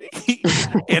 and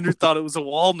Andrew thought it was a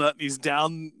walnut, and he's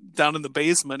down in the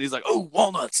basement. He's like, "Oh,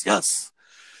 walnuts, yes!"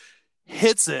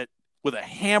 Hits it with a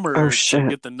hammer to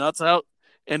get the nuts out,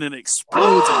 and then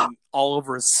explodes him all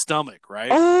over his stomach.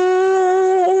 Right?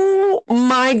 Oh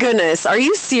my goodness! Are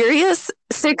you serious?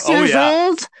 6 years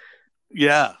old?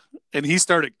 Yeah, and he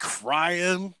started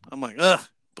crying. I'm like, ugh.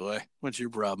 Boy, what's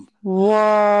your problem?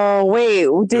 Whoa! Wait,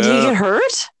 did he get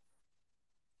hurt?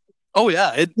 Oh yeah,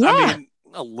 I mean,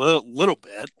 a little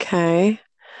bit. Okay.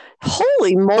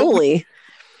 Holy moly!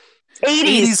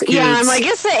 80s. Yeah, I'm like,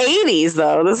 it's the 80s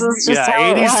though. This is just how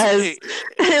 80s, it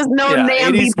was. There's no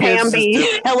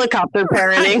namby-pamby helicopter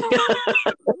parenting.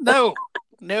 No.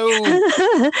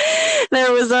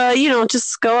 There was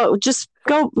just go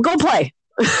play.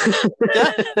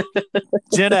 Yeah.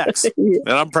 Gen X, and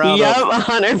I'm proud of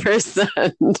it.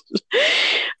 100%.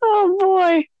 Oh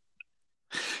boy.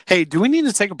 Hey, do we need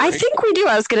to take a break? I think we do.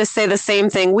 I was going to say the same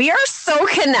thing. We are so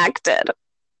connected.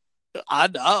 I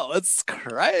know, it's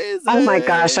crazy. Oh my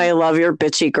gosh, I love your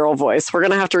bitchy girl voice. We're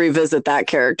going to have to revisit that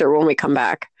character when we come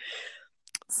back.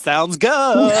 Sounds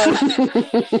good.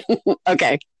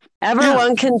 Okay.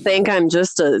 Everyone can think I'm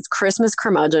just a Christmas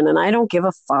curmudgeon, and I don't give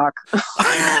a fuck.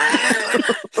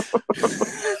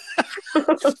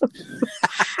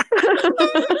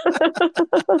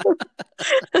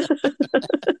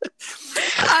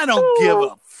 I don't give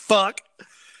a fuck.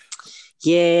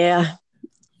 Yeah,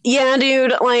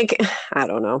 dude. Like, I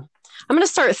don't know. I'm going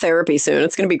to start therapy soon.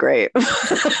 It's going to be great.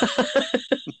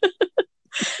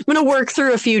 I'm going to work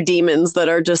through a few demons that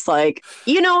are just like,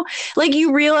 like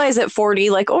you realize at 40,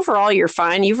 like overall you're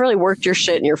fine. You've really worked your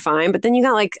shit and you're fine. But then you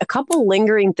got like a couple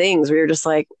lingering things where you're just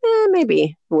like, maybe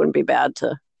it wouldn't be bad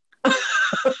to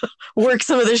work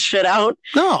some of this shit out.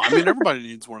 No, I mean, everybody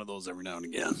needs one of those every now and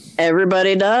again.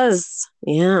 Everybody does.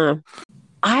 Yeah.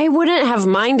 I wouldn't have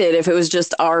minded if it was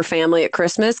just our family at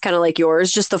Christmas, kind of like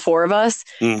yours, just the 4 of us.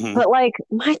 Mm-hmm. But like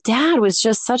my dad was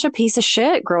just such a piece of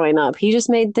shit growing up. He just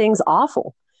made things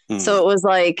awful. Mm-hmm. So it was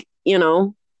like,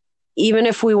 even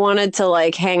if we wanted to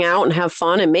like hang out and have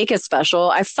fun and make it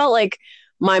special, I felt like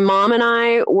my mom and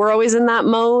I were always in that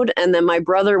mode. And then my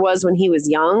brother was when he was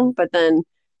young. But then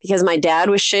because my dad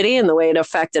was shitty and the way it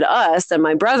affected us, and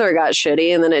my brother got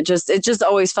shitty, and then it just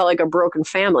always felt like a broken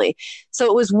family. So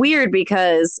it was weird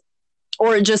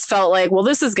or it just felt like, well,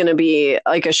 this is going to be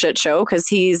like a shit show because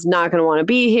he's not going to want to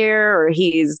be here, or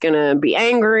he's going to be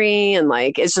angry, and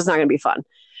like it's just not going to be fun.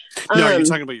 No, are you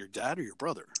talking about your dad or your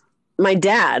brother? My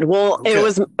dad. Well, okay. It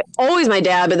was always my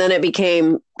dad, but then it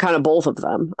became kind of both of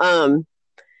them.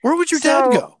 Where would your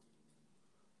dad go?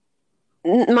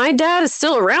 My dad is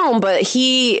still around, but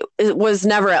he was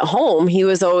never at home. He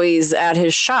was always at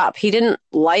his shop. He didn't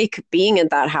like being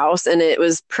at that house, and it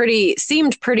was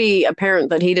seemed pretty apparent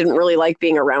that he didn't really like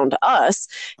being around us.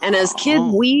 And as kids,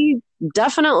 we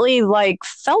definitely like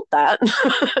felt that.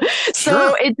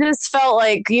 So it just felt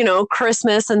like,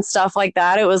 Christmas and stuff like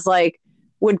that. It was like,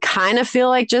 would kind of feel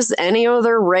like just any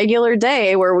other regular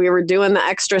day where we were doing the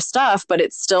extra stuff, but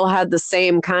it still had the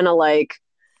same kind of like,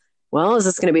 well, is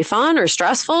this going to be fun or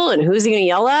stressful? And who's he going to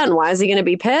yell at? And why is he going to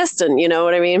be pissed? And you know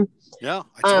what I mean? Yeah,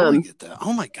 I totally get that.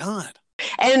 Oh my God.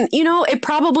 And, it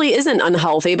probably isn't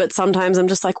unhealthy, but sometimes I'm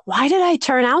just like, why did I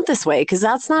turn out this way? Because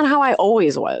that's not how I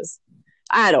always was.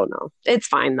 I don't know. It's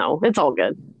fine though. It's all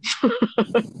good.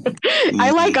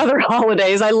 I like other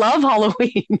holidays. I love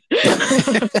Halloween.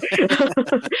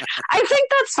 I think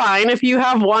that's fine if you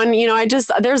have one.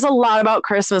 There's a lot about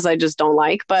Christmas I just don't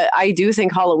like, but I do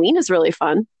think Halloween is really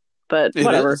fun. But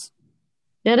whatever.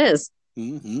 It is.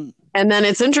 Mm-hmm. And then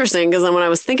it's interesting because then when I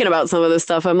was thinking about some of this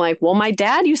stuff, I'm like, well, my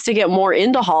dad used to get more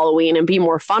into Halloween and be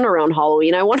more fun around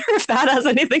Halloween. I wonder if that has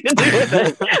anything to do with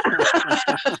it.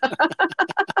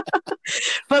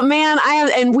 But man,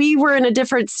 and we were in a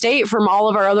different state from all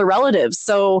of our other relatives.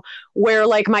 So where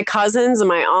like my cousins and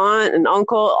my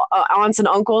aunts and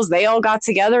uncles, they all got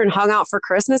together and hung out for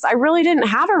Christmas. I really didn't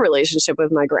have a relationship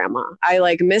with my grandma. I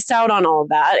like missed out on all of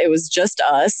that. It was just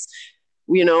us.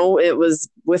 It was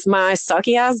with my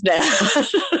sucky ass dad.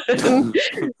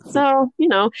 So,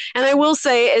 and I will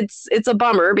say it's a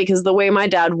bummer because the way my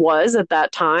dad was at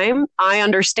that time, I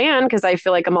understand because I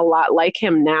feel like I'm a lot like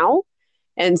him now.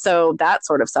 And so that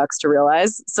sort of sucks to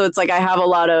realize. So it's like I have a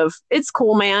lot of, it's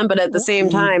cool, man, but at the same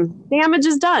time, damage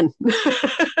is done.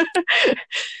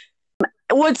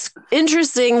 What's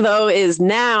interesting though is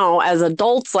now as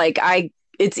adults, like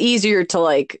it's easier to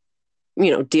like,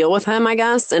 deal with him, I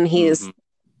guess. And he's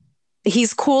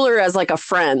cooler as like a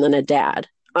friend than a dad.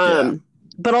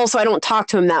 But also I don't talk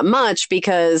to him that much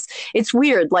because it's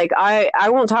weird. Like I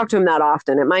won't talk to him that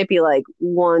often. It might be like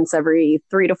once every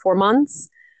 3 to 4 months.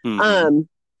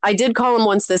 I did call him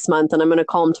once this month and I'm going to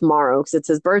call him tomorrow because it's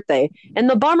his birthday. And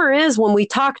the bummer is when we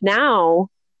talk now,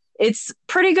 it's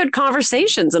pretty good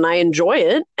conversations and I enjoy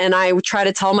it. And I try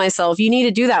to tell myself, you need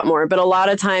to do that more. But a lot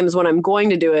of times when I'm going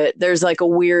to do it, there's like a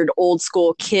weird old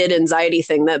school kid anxiety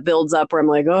thing that builds up where I'm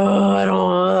like, oh, I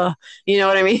don't, you know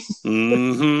what I mean?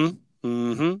 Mm-hmm.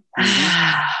 Mm-hmm.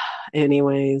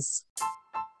 Anyways.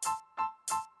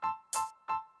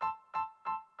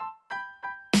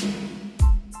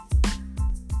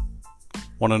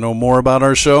 Want to know more about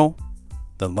our show?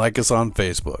 Then like us on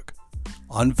Facebook.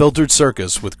 Unfiltered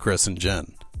Circus with Chris and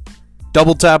Jen.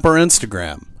 Double tap our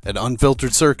Instagram at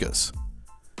Unfiltered Circus.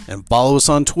 And follow us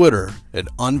on Twitter at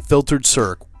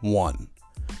UnfilteredCirc1.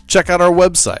 Check out our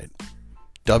website,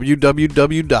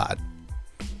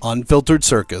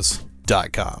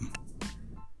 www.unfilteredcircus.com.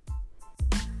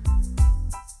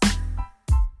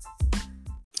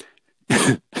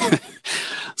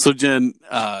 So Jen,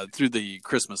 through the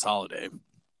Christmas holiday,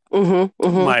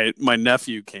 my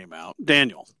nephew came out,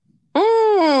 Daniel.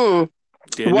 Daniel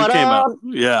what came up? out,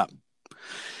 yeah,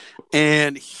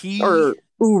 and he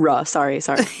Oorah, sorry.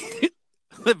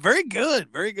 very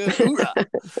good, Oorah.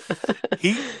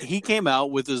 he came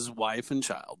out with his wife and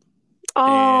child.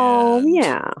 Oh, and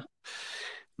yeah.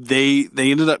 They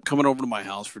ended up coming over to my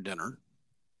house for dinner,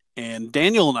 and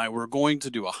Daniel and I were going to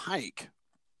do a hike.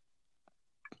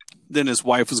 Then his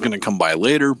wife was going to come by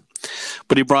later,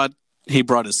 but he brought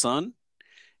his son,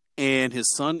 and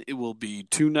his son, it will be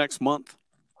 2 next month.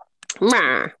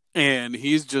 And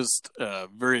he's just a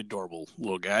very adorable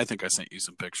little guy. I think I sent you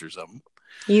some pictures of him.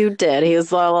 You did. He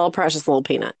was a little precious little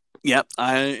peanut. Yep.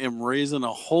 I am raising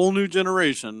a whole new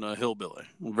generation of hillbilly.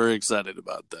 I'm very excited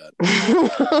about that.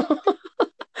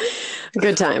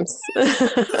 Good times.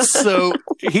 So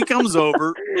he comes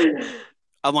over.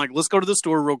 I'm like, let's go to the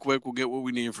store real quick. We'll get what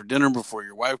we need for dinner before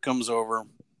your wife comes over.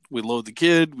 We load the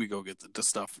kid. We go get the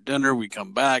stuff for dinner. We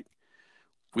come back.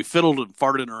 We fiddled and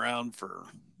farted around for,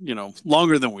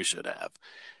 longer than we should have.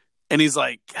 And he's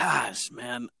like, gosh,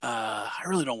 man, I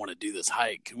really don't want to do this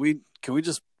hike. Can we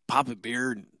just pop a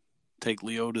beer and take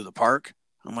Leo to the park?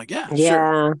 I'm like, yeah,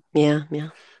 sure. Yeah.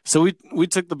 So we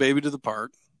took the baby to the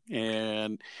park,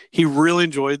 and he really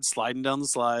enjoyed sliding down the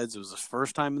slides. It was his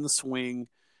first time in the swing.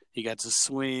 He got to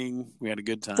swing. We had a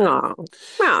good time.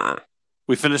 Aww.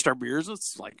 We finished our beers.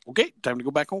 It's like, okay, time to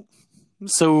go back home.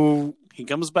 So he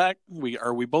comes back. We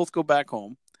both go back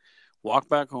home, walk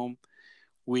back home.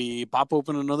 We pop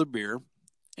open another beer,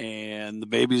 and the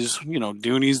baby's,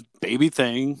 doing his baby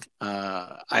thing.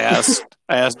 I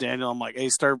asked Daniel, I'm like, hey,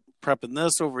 start prepping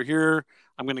this over here.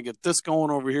 I'm going to get this going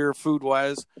over here food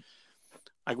wise.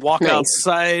 I walk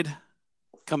outside,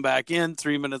 come back in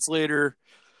 3 minutes later.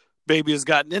 Baby has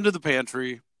gotten into the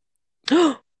pantry.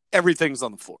 Everything's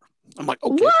on the floor. I'm like,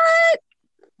 okay. What?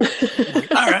 I'm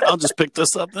like, all right, I'll just pick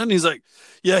this up. Then he's like,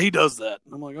 yeah, he does that.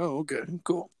 I'm like, oh, okay,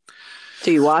 cool.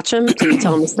 Do you watch him? Do you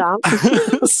tell him to stop? I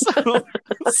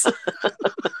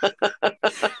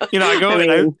go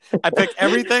and I pick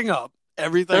everything up,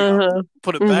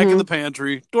 put it back in the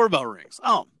pantry. Doorbell rings.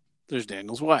 Oh, there's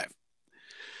Daniel's wife.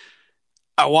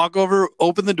 I walk over,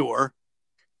 open the door.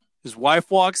 His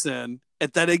wife walks in.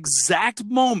 At that exact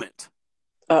moment,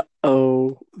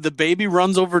 the baby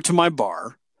runs over to my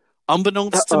bar.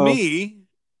 Unbeknownst to me,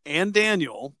 and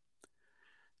Daniel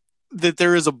that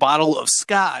there is a bottle of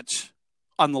scotch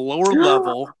on the lower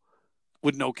level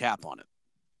with no cap on it.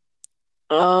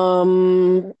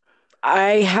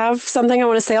 I have something I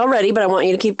want to say already, but I want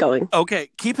you to keep going. Okay,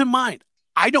 keep in mind,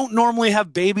 I don't normally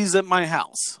have babies at my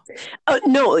house.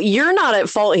 No, you're not at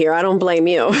fault here. I don't blame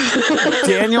you.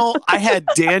 I had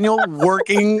Daniel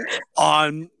working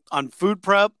on food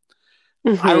prep.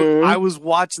 I was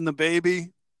watching the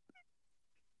baby.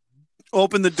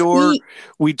 Open the door.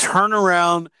 We turn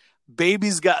around.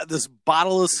 Baby's got this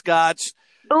bottle of scotch.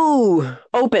 Ooh,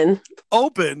 open.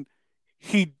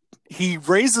 He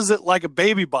raises it like a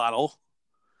baby bottle.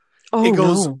 Oh, it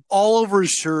goes all over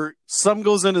his shirt. Some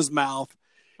goes in his mouth.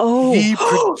 Oh, he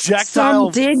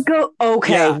projectile some did go.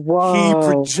 Okay, yeah, whoa. He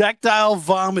projectile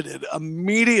vomited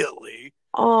immediately.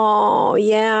 Oh,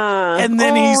 yeah. And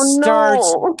then he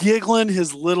starts giggling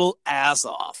his little ass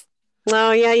off.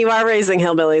 Oh, yeah, you are raising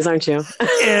hillbillies, aren't you?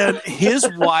 And his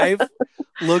wife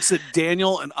looks at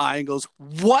Daniel and I and goes,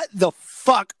 "What the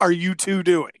fuck are you two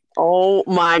doing?" Oh,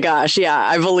 my gosh. Yeah,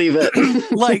 I believe it.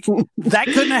 Like, that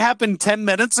couldn't have happened 10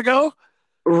 minutes ago?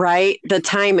 Right? The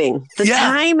timing.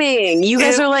 Timing. You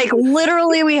guys are like,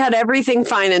 literally, we had everything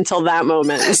fine until that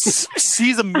moment.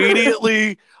 She's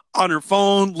immediately on her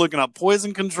phone looking up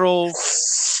poison control.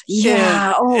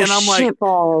 Yeah. And I'm shit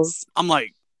balls. I'm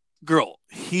like, girl,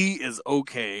 he is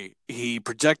okay. He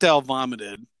projectile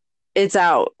vomited. It's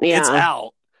out. Yeah. It's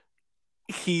out.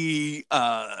 He's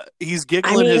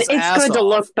giggling his ass off. It's good to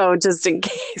look, though, just in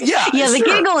case. Yeah, the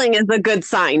giggling is a good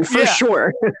sign, for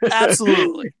sure.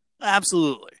 Absolutely.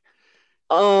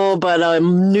 Oh, but a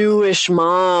newish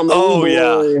mom. Oh,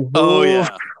 yeah.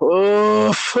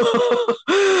 Oof.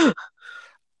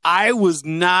 I was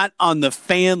not on the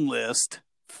fan list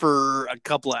for a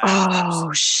couple of hours.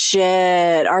 Oh,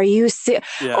 shit. Are you serious?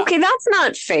 Yeah. Okay, that's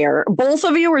not fair. Both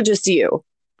of you or just you?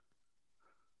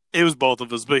 It was both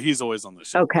of us, but he's always on the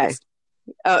show. Okay.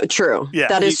 True. Yeah,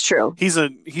 that is true. He's a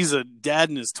dad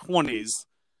in his 20s.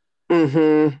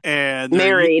 Mm-hmm. And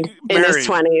married in his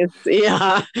 20s.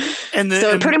 Yeah. And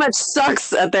it pretty much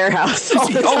sucks at their house.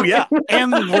 Oh, yeah.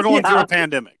 And we're going through a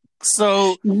pandemic.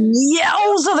 So yeah.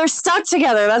 Oh, so they're stuck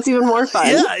together. That's even more fun.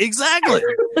 Yeah, exactly.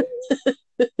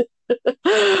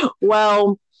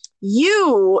 Well,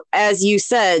 you, as you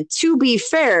said, to be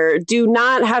fair, do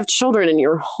not have children in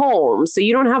your home. So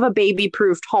you don't have a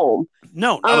baby-proofed home.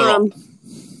 No, not at all.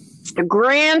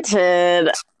 Granted,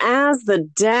 as the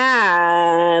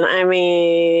dad, I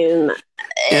mean...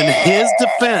 In his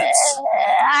defense...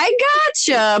 I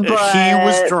gotcha, but... He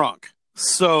was drunk.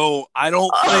 So I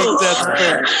don't think that's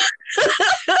fair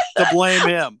to blame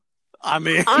him. I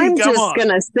mean, I'm just going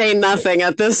to say nothing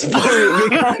at this point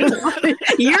because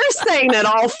you're saying it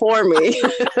all for me.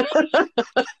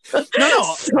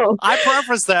 No. So, I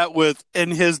preface that with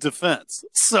in his defense.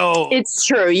 So it's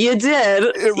true. You did.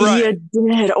 Right.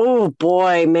 You did. Oh,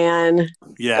 boy, man.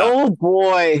 Yeah. Oh,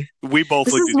 boy. We both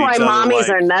this looked is at why each other mommies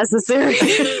are necessary.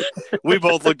 We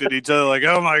both looked at each other like,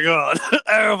 oh, my God.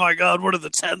 Oh, my God. What are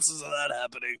the chances of that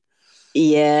happening?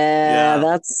 Yeah,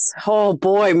 that's, oh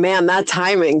boy, man, that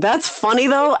timing. That's funny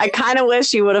though. I kind of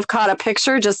wish you would have caught a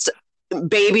picture, just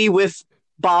baby with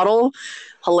bottle.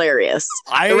 Hilarious.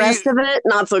 The rest of it,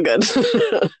 not so good.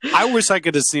 I wish I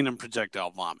could have seen him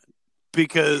projectile vomit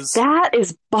because that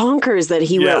is bonkers that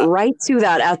he went right to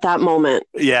that at that moment.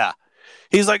 Yeah.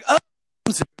 He's like, oh,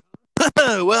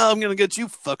 well, I'm going to get you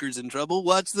fuckers in trouble.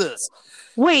 Watch this.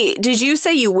 Wait, did you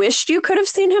say you wished you could have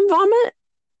seen him vomit?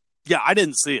 Yeah, I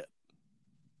didn't see it.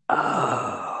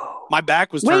 Oh. My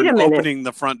back was turned opening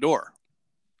the front door.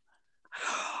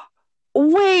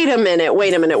 Wait a minute.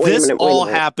 This all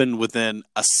happened within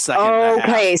a second and a half.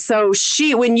 Okay, so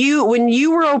when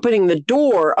you were opening the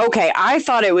door, okay, I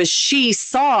thought it was she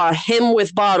saw him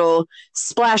with bottle,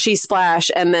 splashy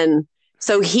splash, and then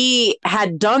so he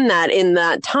had done that in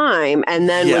that time and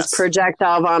then was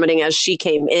projectile vomiting as she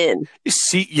came in.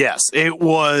 It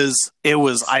was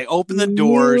I opened the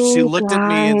door, she looked at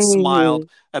me and smiled.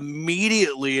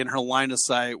 Immediately in her line of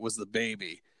sight was the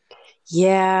baby.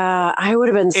 Yeah, I would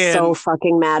have been so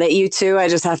fucking mad at you too. I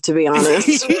just have to be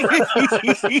honest. Yep.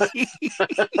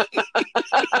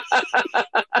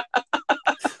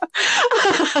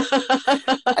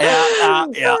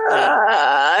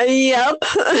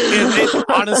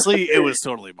 Honestly, it was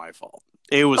totally my fault.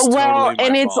 It was totally my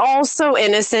fault. It's also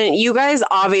innocent. You guys,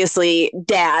 obviously,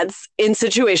 dads in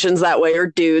situations that way, or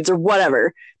dudes, or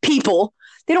whatever, people.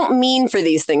 They don't mean for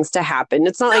these things to happen.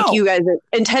 It's not like you guys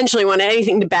intentionally want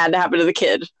anything bad to happen to the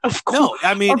kid. Of course. No,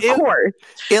 I mean,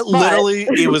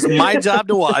 it was my job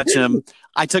to watch him.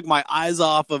 I took my eyes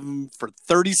off of him for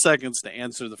 30 seconds to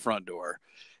answer the front door.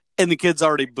 and the kid's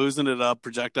already boozing it up,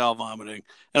 projectile vomiting.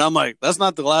 And I'm like, that's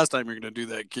not the last time you're going to do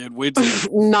that, kid. Wait till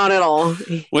Not at all.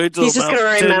 He's just going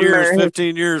to 10 remember years,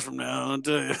 15 years from now. I'll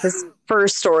tell you. his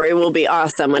first story will be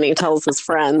awesome when he tells his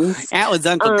friends. That was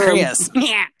Uncle Chris.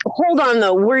 Hold on,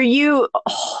 though.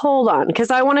 Hold on,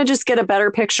 because I want to just get a better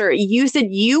picture. You said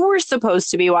you were supposed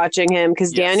to be watching him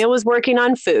because Yes. Daniel was working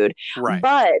on food. Right.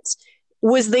 But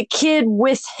was the kid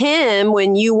with him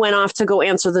when you went off to go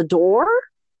answer the door?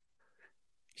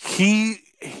 He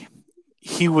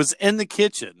was in the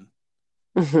kitchen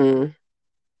Mm-hmm.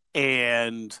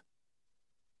 and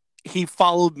he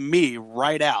followed me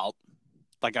right out.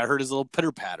 Like I heard his little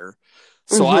pitter patter.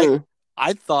 So Mhm.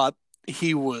 I thought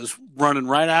he was running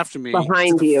right after me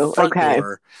Behind to the you. front Okay.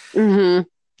 door. Mm-hmm.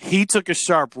 He took a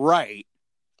sharp right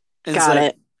and Got said,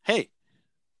 it. "Hey,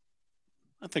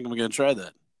 I think I'm going to try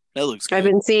that. That looks good." I've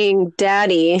been seeing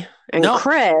Daddy and No.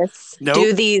 Chris Nope.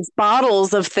 do these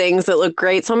bottles of things that look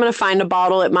great. So I'm going to find a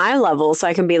bottle at my level so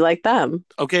I can be like them.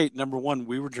 Okay, number one,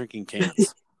 we were drinking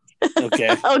cans.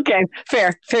 Okay. Okay.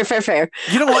 Fair.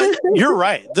 You know what? You're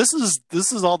right. This is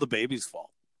all the baby's fault.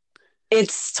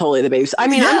 It's totally the baby's. I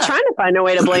mean, Yeah. I'm trying to find a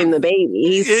way to blame the baby.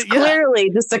 He's Yeah. clearly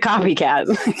just a copycat.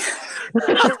 Or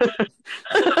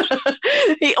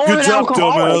Good an job,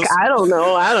 alcoholic. dumbass. I don't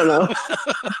know.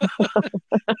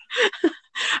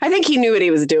 I think he knew what he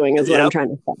was doing is what I'm Yep. trying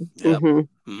to say. Yep. Mhm.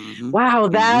 Mhm. Wow,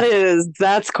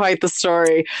 that's quite the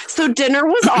story. So dinner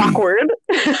was awkward.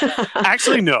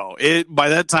 Actually, no. By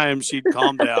that time she'd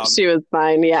calmed down. She was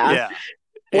fine, yeah. Yeah.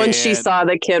 Once she And- saw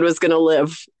the kid was going to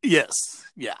live. Yes.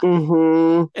 Yeah.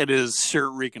 Hmm. And his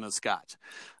shirt reeking of scotch.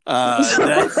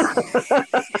 That-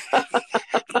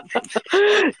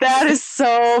 That is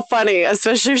so funny,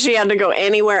 especially if she had to go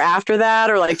anywhere after that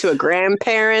or like to a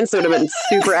grandparent's. It would have been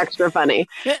super extra funny.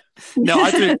 no,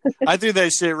 I threw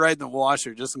that shit right in the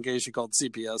washer just in case she called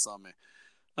CPS on me.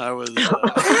 I was.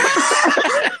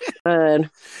 Good.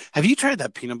 Have you tried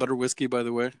that peanut butter whiskey, by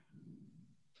the way?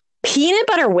 Peanut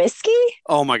butter whiskey?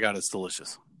 Oh my god, it's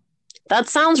delicious. That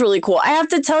sounds really cool. I have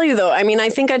to tell you though, I mean, I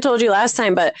think I told you last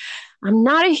time, but I'm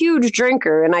not a huge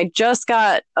drinker and I just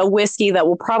got a whiskey that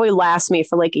will probably last me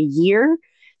for like a year.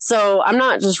 So I'm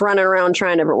not just running around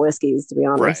trying different whiskeys, to be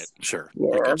honest. Right, sure. I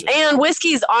Yeah. get you. And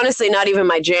whiskey's honestly not even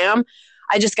my jam.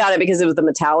 I just got it because it was the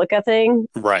Metallica thing.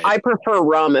 Right. I prefer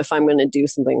rum if I'm going to do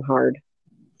something hard.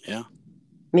 Yeah.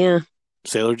 Yeah.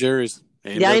 Sailor Jerry's.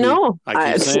 Yeah, I know.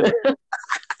 I keep saying it.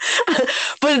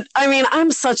 But I mean, I'm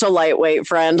such a lightweight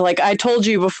friend. Like I told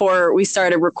you before we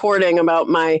started recording about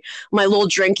my little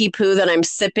drinky poo that I'm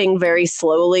sipping very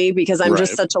slowly because I'm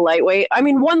just Right. such a lightweight. I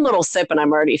mean, one little sip and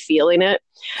I'm already feeling it.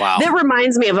 Wow. That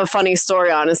reminds me of a funny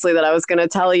story, honestly, that I was going to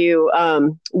tell you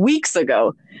weeks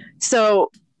ago.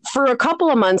 So for a couple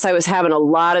of months, I was having a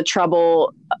lot of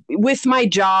trouble with my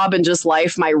job and just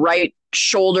life. My right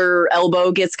shoulder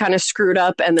elbow gets kind of screwed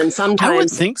up. And then I would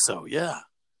sometimes think so, yeah.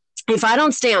 if I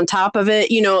don't stay on top of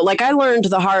it, you know, like I learned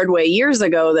the hard way years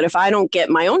ago that if I don't get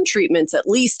my own treatments at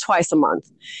least twice a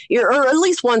month, or at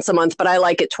least once a month, but I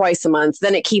like it twice a month,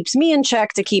 then it keeps me in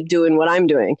check to keep doing what I'm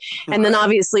doing. And then Right.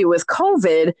 obviously with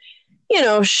COVID, you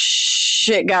know,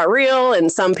 shit got real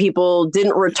and some people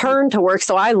didn't return to work.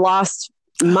 So I lost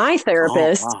my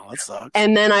therapist. Oh, wow, that sucks.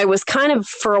 And then I was kind of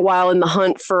for a while in the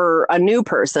hunt for a new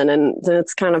person. And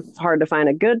it's kind of hard to find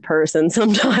a good person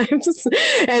sometimes.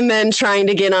 And then trying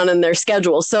to get on in their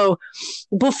schedule. So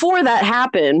before that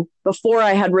happened, before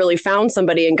I had really found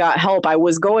somebody and got help, I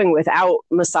was going without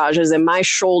massages and my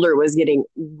shoulder was getting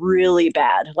really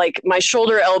bad. Like my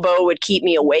shoulder elbow would keep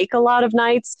me awake a lot of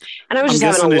nights. And I was I'm just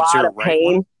having guessing a it's lot your of right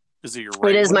pain. one? Is it your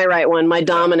right It is one? my right one, my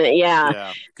dominant. Yeah.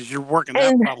 Yeah, because you're working that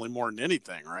And- probably more than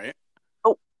anything, right?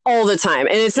 All the time.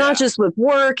 And it's Yeah. not just with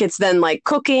work, it's then like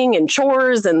cooking and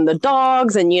chores and the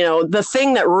dogs. And, you know, the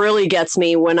thing that really gets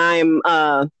me when I'm,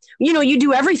 you know, you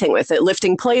do everything with it,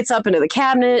 lifting plates up into the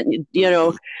cabinet, you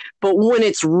know, but when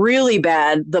it's really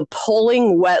bad, the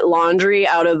pulling wet laundry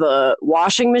out of the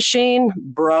washing machine,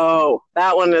 bro,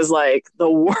 that one is like the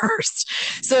worst.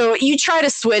 So you try to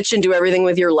switch and do everything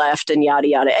with your left and yada,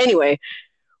 yada. Anyway,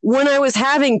 when I was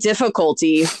having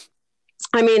difficulty,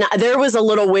 I mean, there was a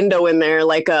little window in there,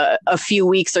 like a few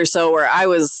weeks or so, where I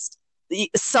was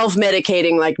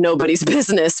self-medicating like nobody's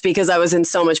business because I was in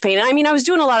so much pain. I mean, I was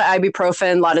doing a lot of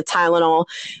ibuprofen, a lot of Tylenol,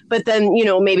 but then, you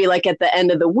know, maybe like at the end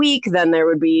of the week, then there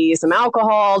would be some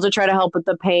alcohol to try to help with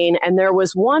the pain. And there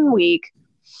was 1 week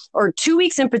or 2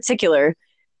 weeks in particular,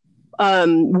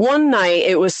 one night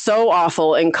it was so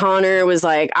awful, and Connor was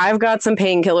like, I've got some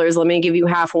painkillers, let me give you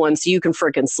half one so you can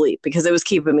freaking sleep, because it was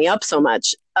keeping me up so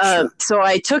much. So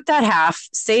I took that half,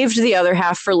 saved the other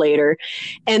half for later,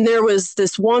 and there was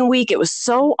this one week it was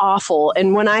so awful,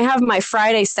 and when I have my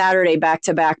Friday Saturday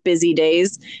back-to-back busy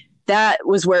days, that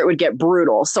was where it would get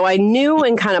brutal. So I knew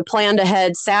and kind of planned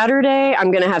ahead, Saturday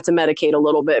I'm going to have to medicate a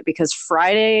little bit because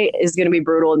Friday is going to be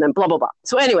brutal, and then blah blah blah.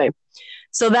 So anyway,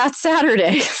 so that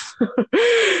Saturday,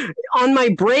 on my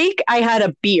break, I had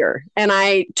a beer and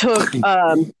I took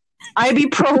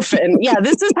ibuprofen. Yeah,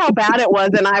 this is how bad it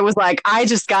was. And I was like, I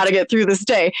just got to get through this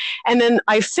day. And then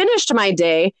I finished my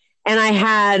day and I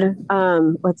had,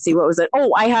 let's see, what was it?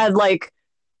 Oh, I had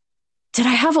did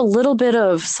I have a little bit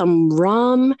of some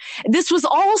rum? This was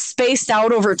all spaced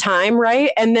out over time,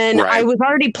 right? And then I was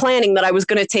already planning that I was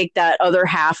going to take that other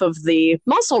half of the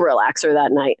muscle relaxer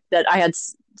that night that I had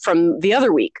from the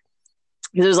other week.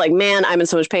 Because it was like, man, I'm in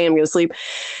so much pain, I'm going to sleep.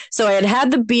 So I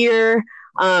had the beer.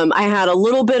 I had a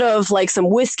little bit of some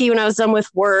whiskey when I was done with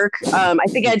work. I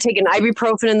think I had taken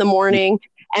ibuprofen in the morning.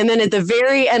 And then at the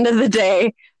very end of the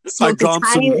day, I thought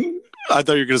you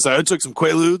were going to say, I took some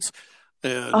Quaaludes.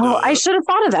 And, I should have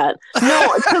thought of that.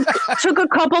 No, took a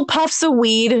couple puffs of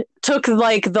weed, took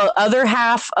the other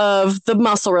half of the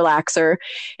muscle relaxer,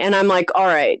 and I'm like, all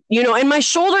right, and my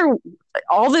shoulder,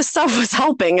 all this stuff was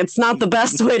helping. It's not the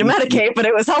best way to medicate, but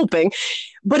it was helping.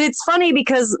 But it's funny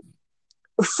because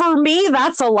for me,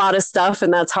 that's a lot of stuff,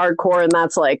 and that's hardcore, and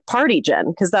that's party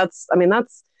gen, because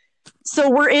so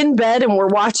we're in bed and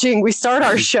we start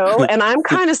our show, and I'm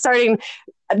kind of starting,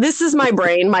 this is my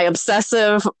brain, my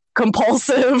obsessive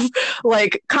compulsive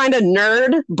kind of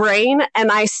nerd brain,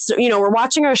 and we're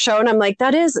watching our show and I'm like,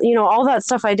 that is, all that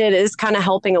stuff I did is kind of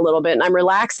helping a little bit and I'm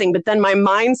relaxing, but then my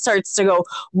mind starts to go,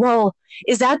 well,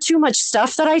 is that too much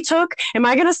stuff that I took? Am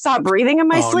I gonna stop breathing in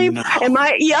my sleep? No. Am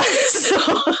I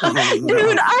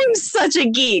Dude, I'm such a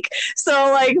geek.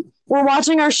 So we're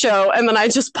watching our show and then I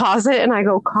just pause it and I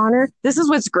go, Connor, this is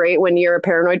what's great when you're a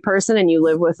paranoid person and you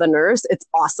live with a nurse. It's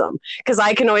awesome. Because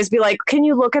I can always be like, can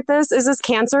you look at this? Is this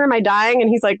cancer? Am I dying? And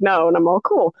he's like, no. And I'm all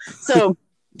cool. So,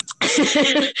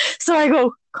 so I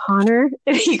go, Connor?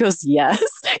 And he goes, yes.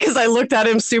 Because I looked at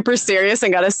him super serious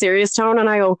and got a serious tone. And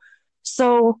I go,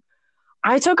 so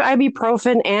I took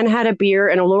ibuprofen and had a beer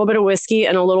and a little bit of whiskey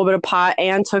and a little bit of pot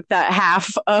and took that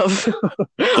half of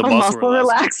a muscle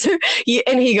relaxer.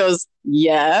 And he goes,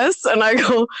 yes. And I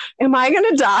go, am I going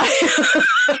to die?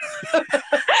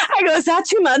 I go, is that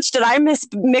too much? Did I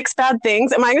mix bad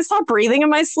things? Am I going to stop breathing in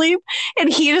my sleep?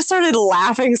 And he just started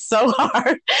laughing so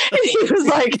hard. And he was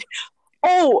like,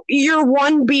 oh, your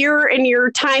one beer and your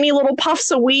tiny little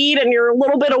puffs of weed and your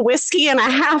little bit of whiskey and a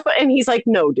half. And he's like,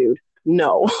 no, dude.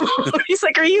 No. He's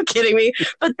like, are you kidding me?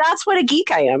 But that's what a geek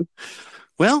I am.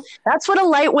 Well, that's what a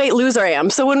lightweight loser I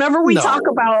am. So whenever we talk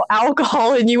about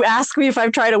alcohol and you ask me if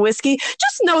I've tried a whiskey,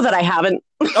 just know that I haven't.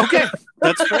 Okay.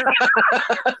 That's fair.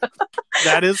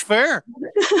 That is fair.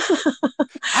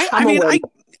 I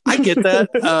get that.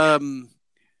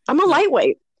 I'm a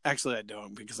lightweight. Actually, I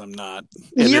don't, because I'm not.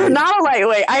 You're not a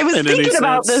lightweight. I was thinking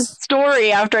about this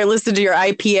story after I listened to your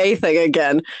IPA thing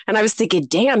again. And I was thinking,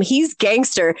 damn, he's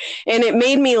gangster. And it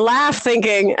made me laugh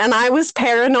thinking, and I was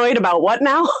paranoid about what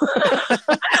now?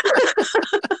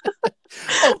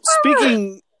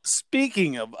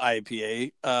 Speaking of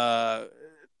IPA,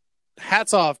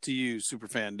 hats off to you,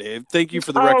 Superfan Dave. Thank you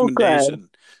for the recommendation. Good.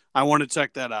 I want to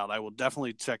check that out. I will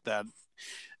definitely check that.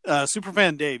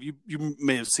 Superfan Dave, you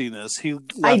may have seen this.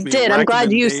 I did. I'm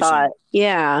glad you saw it.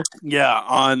 Yeah. Yeah,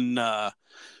 on an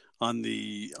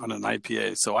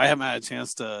IPA. So I haven't had a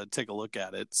chance to take a look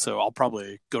at it. So I'll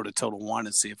probably go to Total Wine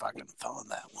and see if I can find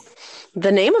that one.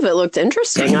 The name of it looked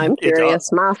interesting. I'm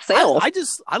curious myself.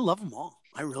 I love them all.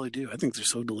 I really do. I think they're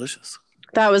so delicious.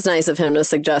 That was nice of him to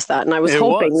suggest that, and I was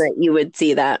hoping that you would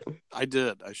see that. I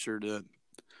did. I sure did.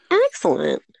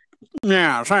 Excellent.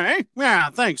 Yeah, say,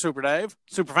 yeah, thanks, Super Dave.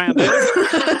 Superfan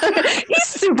Dave. He's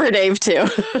Super Dave, too.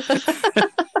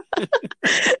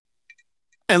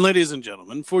 And ladies and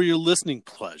gentlemen, for your listening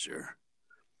pleasure,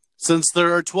 since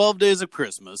there are 12 days of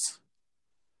Christmas,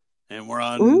 and we're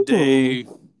on day,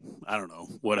 I don't know,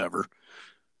 whatever.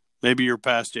 Maybe you're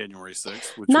past January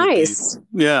 6th. Which nice.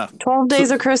 Yeah. 12 days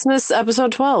of Christmas,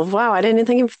 episode 12. Wow, I didn't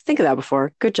think of that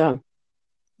before. Good job.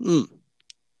 Let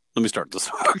me start this.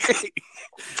 Okay.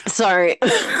 Sorry.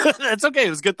 That's okay. It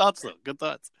was good thoughts, though. Good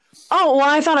thoughts. Oh, well,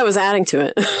 I thought I was adding to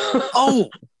it. Oh.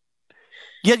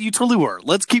 Yeah, you totally were.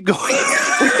 Let's keep going.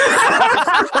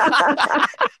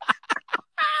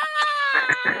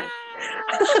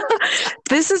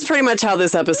 This is pretty much how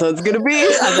this episode's going to be.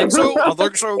 I think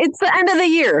so. It's the end of the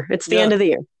year. It's the end of the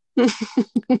year.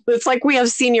 It's like we have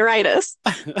senioritis.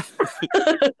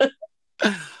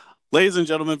 Ladies and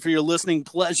gentlemen, for your listening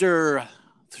pleasure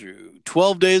through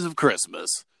 12 days of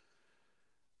Christmas,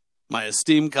 my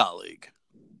esteemed colleague,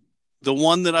 the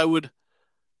one that I would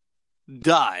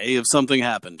die if something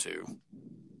happened to.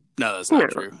 No, that's not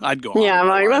true. I'd go on. Yeah,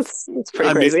 like that's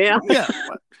pretty crazy. Yeah.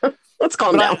 Let's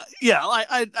calm down.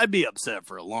 I'd be upset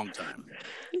for a long time.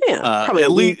 Yeah,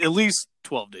 probably at least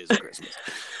 12 days of Christmas.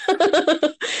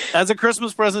 As a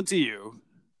Christmas present to you,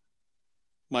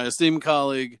 my esteemed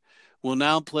colleague will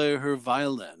now play her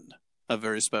violin, a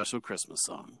very special Christmas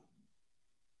song.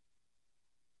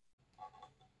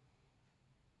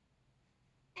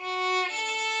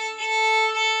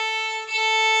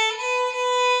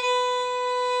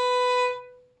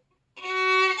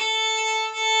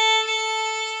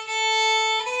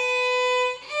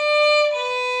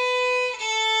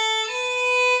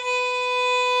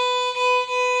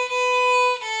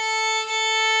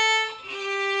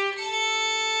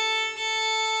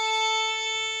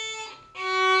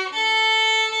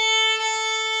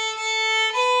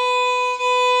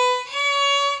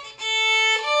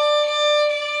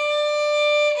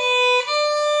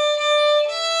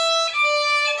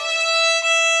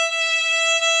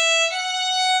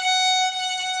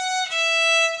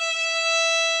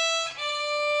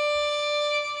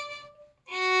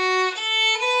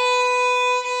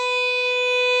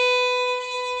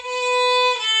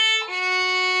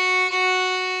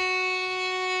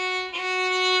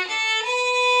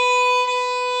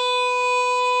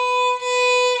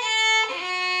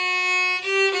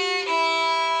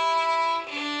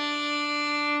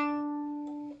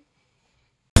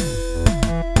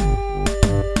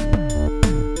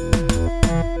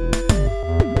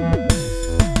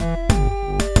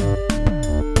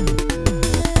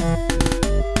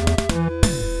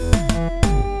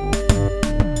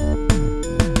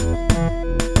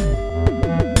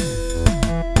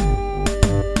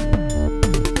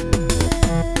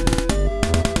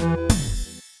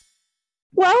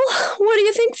 What do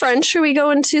you think, friend? Should we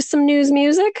go into some news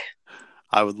music?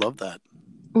 I would love that.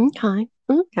 Okay.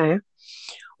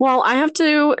 Well, I have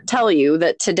to tell you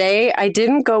that today I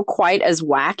didn't go quite as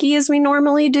wacky as we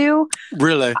normally do.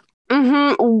 Really?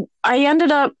 I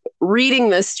ended up reading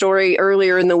this story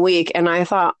earlier in the week, and I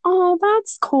thought, oh,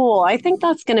 that's cool. I think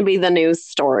that's going to be the news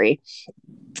story.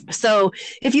 So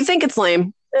if you think it's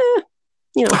lame,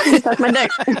 suck my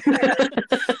dick.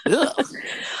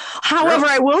 However,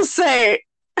 I will say,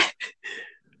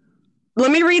 let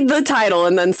me read the title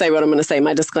and then say what I'm going to say,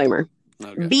 my disclaimer.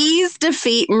 Okay. Bees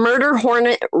defeat murder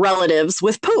hornet relatives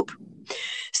with poop.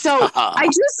 So I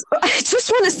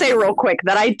just want to say real quick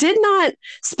that I did not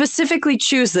specifically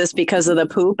choose this because of the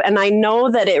poop. And I know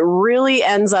that it really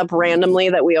ends up randomly,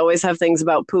 that we always have things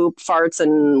about poop, farts,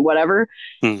 and whatever.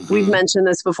 Mm-hmm. We've mentioned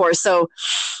this before. So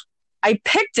I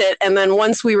picked it, and then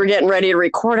once we were getting ready to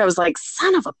record, I was like,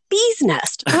 son of a bee's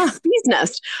nest. Bee's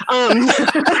nest. How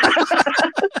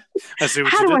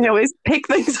do I always pick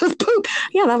things with poop?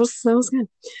 Yeah, that was good.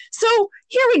 So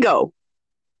here we go.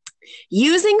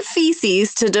 Using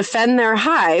feces to defend their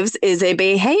hives is a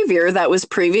behavior that was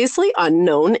previously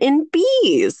unknown in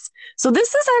bees. So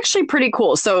this is actually pretty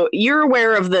cool. So you're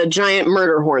aware of the giant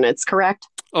murder hornets, correct?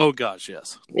 Oh, gosh,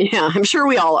 yes. Yeah, I'm sure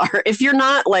we all are. If you're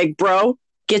not, like, bro,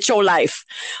 get your life.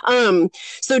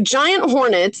 So giant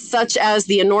hornets, such as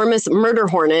the enormous murder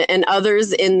hornet and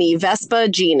others in the Vespa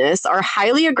genus, are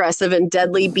highly aggressive and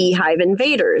deadly beehive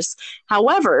invaders.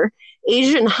 However,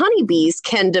 Asian honeybees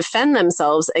can defend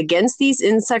themselves against these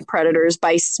insect predators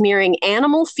by smearing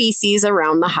animal feces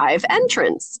around the hive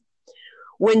entrance.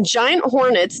 When giant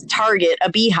hornets target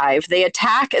a beehive, they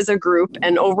attack as a group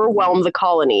and overwhelm the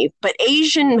colony. But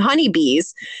Asian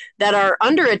honeybees that are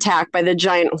under attack by the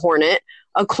giant hornet,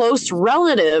 a close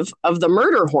relative of the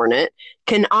murder hornet,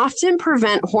 can often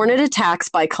prevent hornet attacks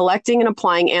by collecting and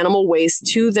applying animal waste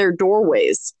to their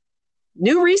doorways.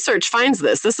 New research finds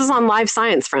this. This is on Live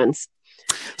Science, friends.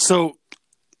 So,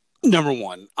 number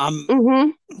one,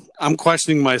 I'm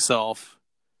questioning myself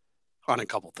on a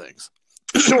couple things.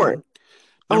 Sure.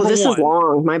 This is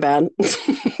long. My bad.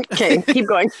 Okay, keep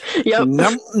going. Yep.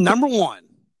 Number one,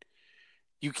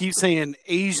 you keep saying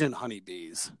Asian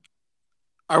honeybees.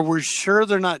 Are we sure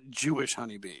they're not Jewish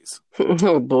honeybees?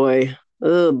 Oh, boy.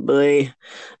 And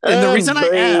the reason I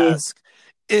ask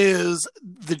is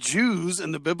the Jews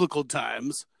in the biblical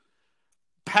times,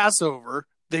 Passover,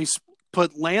 they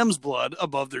put lamb's blood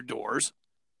above their doors.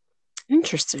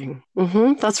 Interesting.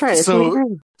 That's right.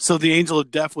 So the angel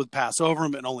of death would pass over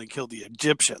them and only kill the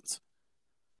Egyptians.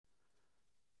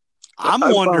 I'm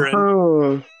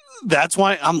wondering, that's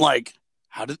why I'm like,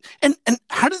 And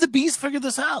how did the bees figure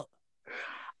this out?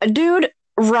 Dude,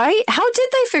 right? How did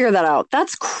they figure that out?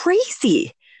 That's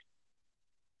crazy.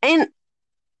 And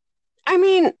I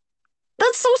mean,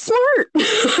 that's so smart.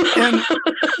 And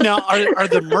now, are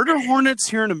the murder hornets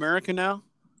here in America now?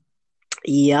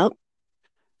 Yep,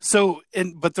 So,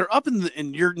 but they're up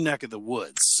in your neck of the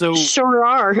woods. So, sure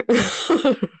are.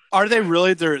 are they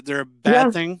really? They're a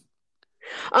bad thing.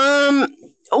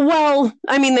 Well,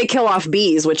 I mean, they kill off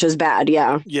bees, which is bad.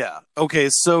 Yeah. Yeah. Okay.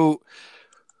 So,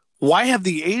 why have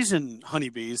the Asian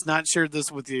honeybees not shared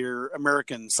this with your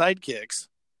American sidekicks?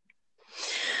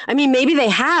 I mean, maybe they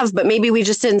have, but maybe we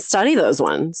just didn't study those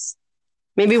ones.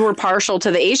 Maybe we're partial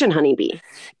to the Asian honeybee.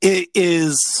 It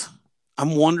is.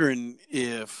 I'm wondering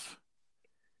if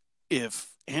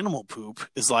animal poop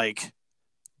is like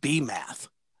bee math.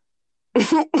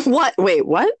 What? Wait,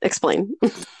 what? Explain.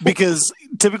 Because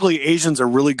typically Asians are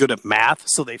really good at math,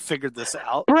 so they figured this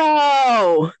out.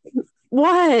 Bro,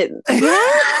 what?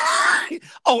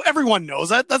 Oh, everyone knows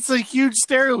that. That's a huge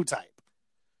stereotype.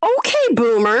 Okay,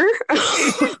 boomer.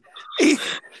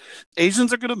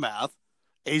 Asians are good at math.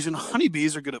 Asian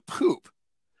honeybees are good at poop.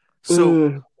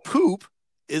 So poop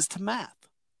is to math.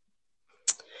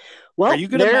 Well,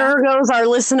 there goes our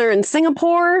listener in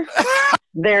Singapore.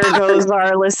 There goes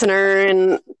our listener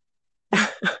in...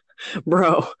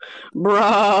 Bro.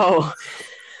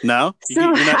 No? So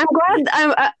I'm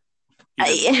glad...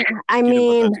 I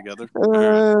mean...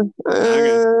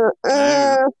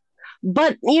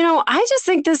 But, you know, I just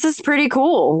think this is pretty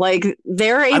cool. Like,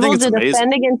 they're able to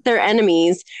defend against their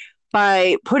enemies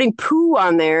by putting poo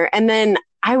on there. And then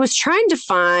I was trying to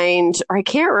find, or I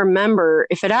can't remember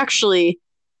if it actually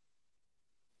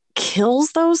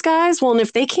kills those guys. Well, and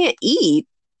if they can't eat,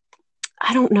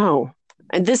 I don't know.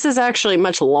 And this is actually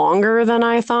much longer than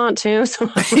I thought, too. So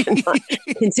I did not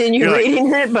continue reading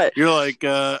it. But you're like,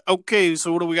 okay,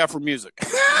 so what do we got for music?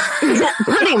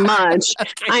 Pretty much.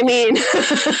 Okay. I mean,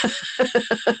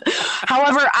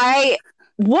 however, I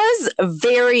was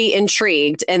very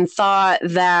intrigued and thought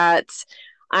that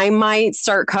I might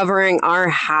start covering our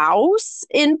house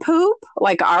in poop,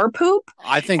 like our poop.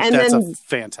 I think that's a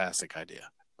fantastic idea.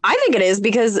 I think it is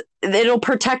because it'll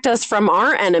protect us from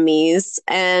our enemies.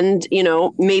 And, you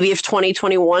know, maybe if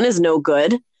 2021 is no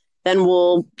good, then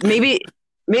maybe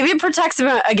it protects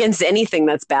against anything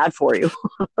that's bad for you.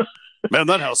 Man,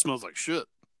 that house smells like shit.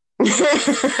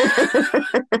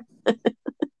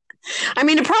 I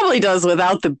mean, it probably does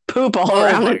without the poop all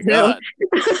around it, too.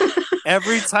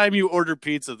 Every time you order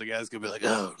pizza, the guy's going to be like,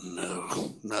 oh,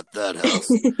 no, not that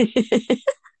house.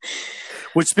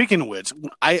 Which, speaking of which,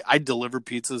 I delivered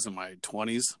pizzas in my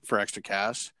 20s for extra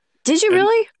cash. Did you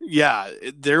really? Yeah,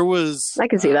 there was... I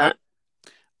can see that.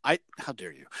 How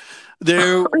dare you?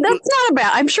 That's not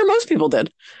bad. I'm sure most people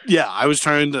did. Yeah, I was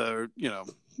trying to,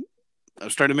 I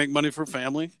was trying to make money for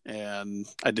family, and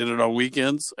I did it on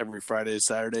weekends, every Friday,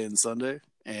 Saturday, and Sunday.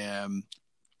 And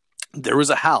there was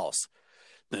a house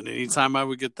that anytime I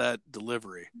would get that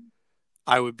delivery,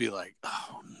 I would be like,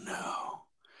 oh, no.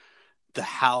 The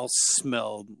house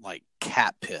smelled like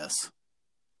cat piss.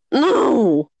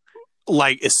 No.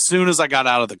 Like, as soon as I got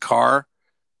out of the car,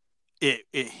 it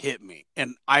hit me.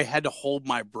 And I had to hold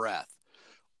my breath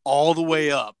all the way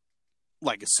up.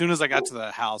 Like, as soon as I got to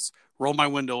the house, roll my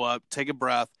window up, take a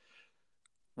breath,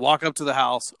 walk up to the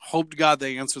house, hope to God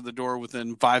they answered the door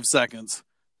within 5 seconds.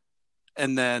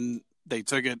 And then they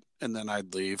took it, and then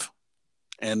I'd leave.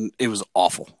 And it was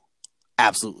awful.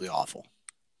 Absolutely awful.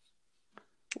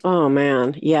 Oh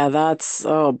man. Yeah,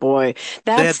 oh boy.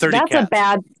 That's a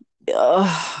bad god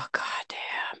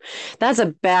damn. That's a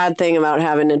bad thing about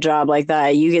having a job like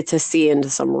that. You get to see into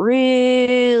some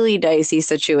really dicey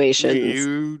situations.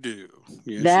 You do.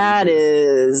 Yes, that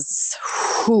is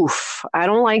oof. I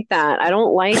don't like that. I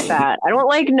don't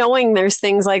like knowing there's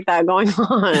things like that going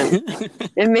on.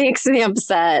 It makes me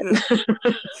upset.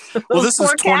 Well, this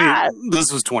was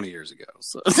 20 years ago.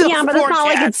 So. Yeah, but it's not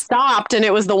like it stopped and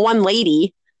it was the one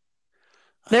lady.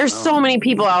 There's so many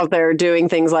people out there doing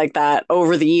things like that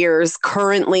over the years,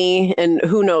 currently, and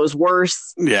who knows,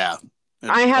 worse. Yeah.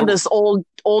 I had this old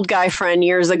guy friend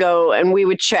years ago, and we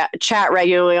would chat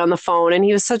regularly on the phone, and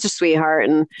he was such a sweetheart.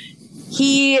 And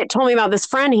he told me about this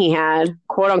friend he had,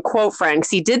 quote unquote friend, because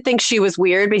he did think she was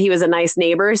weird, but he was a nice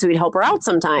neighbor, so he'd help her out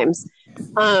sometimes.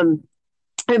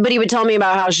 But he would tell me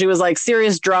about how she was like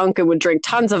serious drunk and would drink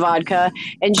tons of vodka.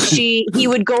 And he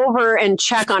would go over and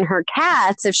check on her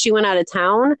cats if she went out of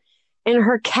town. And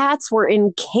her cats were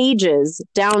in cages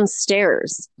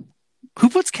downstairs. Who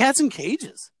puts cats in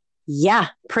cages? Yeah,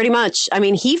 pretty much. I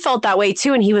mean, he felt that way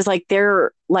too. And he was like,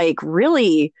 they're like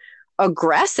really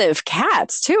aggressive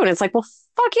cats too. And it's like, well,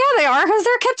 fuck yeah, they are, because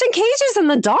they're kept in cages in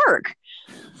the dark.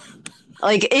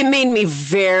 Like, it made me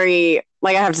very,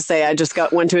 like, I have to say, I just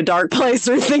went to a dark place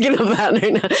when thinking of that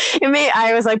right now.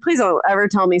 I was like, please don't ever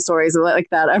tell me stories like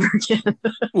that ever again.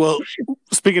 Well,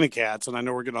 speaking of cats, and I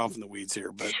know we're getting off in the weeds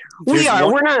here, but we're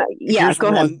not. Yeah, go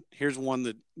ahead. Here's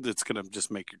one that's going to just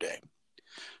make your day.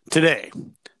 Today,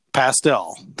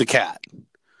 Pastel, the cat,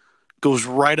 goes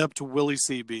right up to Willie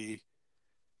CB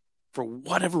for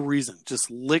whatever reason,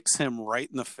 just licks him right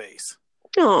in the face.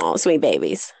 Oh, sweet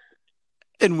babies.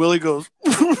 And Willie goes,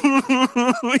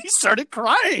 he started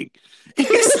crying.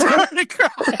 He started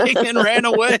crying and ran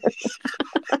away.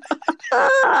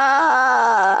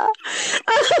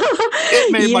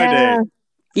 It made my day.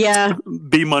 Yeah.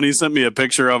 B Money sent me a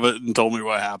picture of it and told me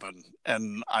what happened.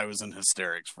 And I was in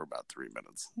hysterics for about 3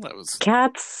 minutes. That was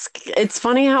cats. It's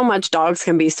funny how much dogs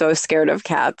can be so scared of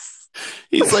cats.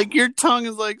 He's like, your tongue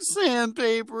is like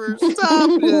sandpaper. Stop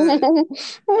it.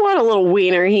 What a little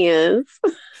wiener he is.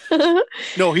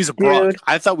 No, he's a broad.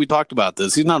 I thought we talked about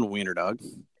this. He's not a wiener dog.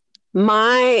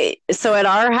 So at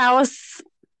our house,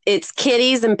 it's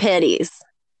kitties and pitties.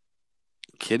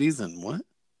 Kitties and what?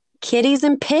 Kitties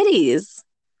and pitties.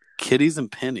 Kitties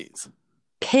and pennies.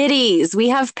 Pitties. We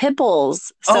have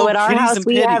pipples. So at our house,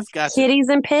 we have kitties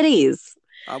and pitties.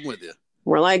 I'm with you.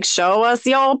 We're like, show us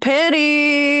your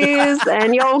pitties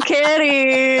and your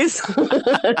kitties.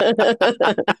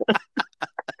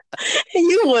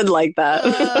 You would like that.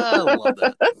 I love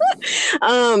that.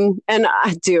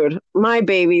 And dude, my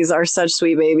babies are such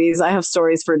sweet babies. I have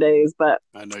stories for days, but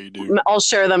I know you do. I'll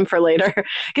share them for later.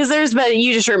 Because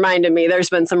you just reminded me, there's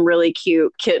been some really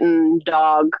cute kitten,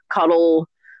 dog, cuddle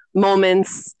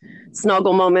moments,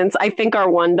 snuggle moments. I think our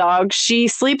one dog, she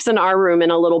sleeps in our room in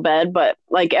a little bed, but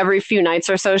like every few nights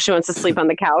or so, she wants to sleep on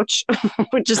the couch,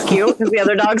 which is cute because the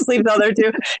other dog sleeps out there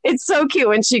too. It's so cute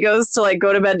when she goes to like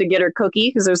go to bed to get her cookie,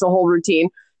 because there's a whole routine.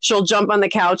 She'll jump on the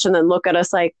couch and then look at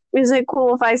us like, is it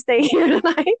cool if I stay here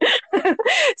tonight?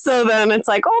 So then it's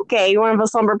like, okay, you want to have a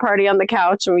slumber party on the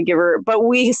couch? And we give her, but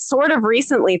we sort of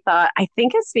recently thought, I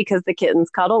think it's because the kittens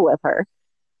cuddle with her.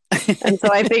 And so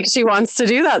I think she wants to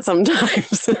do that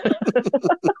sometimes. They're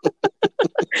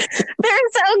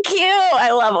so cute.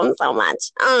 I love them so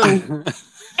much.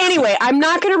 Anyway, I'm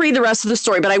not going to read the rest of the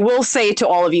story, but I will say to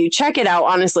all of you, check it out,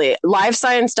 honestly,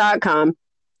 livescience.com.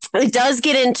 It does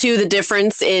get into the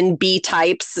difference in bee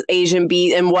types, Asian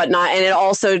bee and whatnot. And it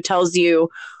also tells you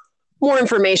more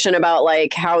information about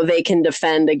like how they can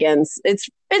defend against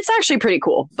it's actually pretty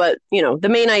cool. But, you know, the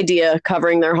main idea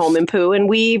covering their home and poo. And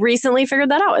we recently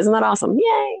figured that out. Isn't that awesome?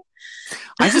 Yay.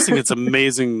 I just think it's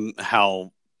amazing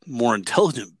how more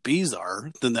intelligent bees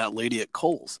are than that lady at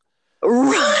Kohl's.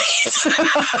 Right.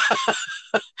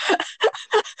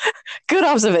 Good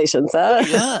observation, Seth.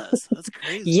 Yes, that's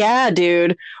crazy. Yeah,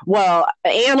 dude. Well,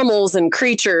 animals and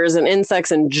creatures and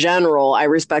insects in general, I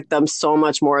respect them so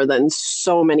much more than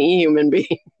so many human beings.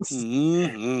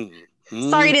 Mm-hmm. Mm-hmm.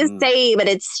 Sorry to say, but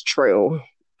it's true.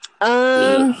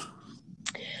 So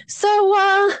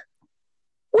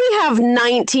we have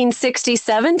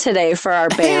 1967 today for our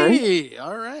band. Hey,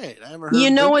 all right. I haven't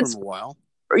heard from a while.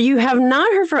 You have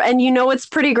not heard from, and you know what's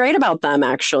pretty great about them,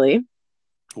 actually.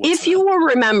 If you will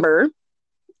remember,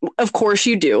 of course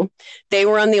you do, they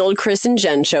were on the old Chris and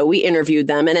Jen show. We interviewed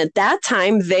them, and at that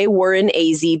time, they were an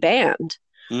AZ band.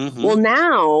 Mm-hmm. Well,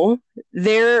 now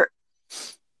they're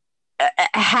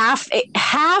half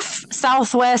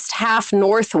Southwest, half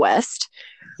Northwest,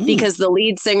 because the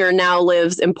lead singer now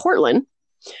lives in Portland.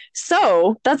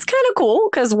 So that's kind of cool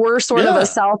because we're sort of a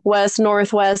Southwest,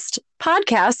 Northwest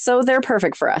podcast. So they're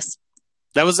perfect for us.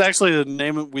 That was actually the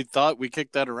name we thought. We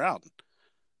kicked that around.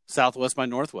 Southwest by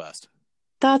Northwest.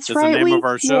 That's right. The name of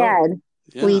our show.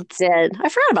 Yeah. We did. I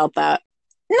forgot about that.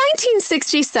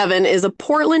 1967 is a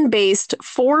Portland-based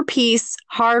 4-piece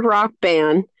hard rock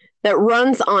band that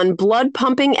runs on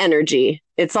blood-pumping energy.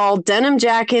 It's all denim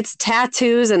jackets,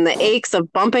 tattoos, and the aches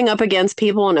of bumping up against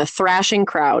people in a thrashing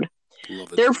crowd.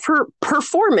 Their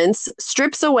performance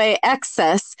strips away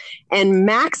excess and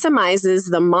maximizes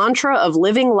the mantra of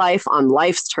living life on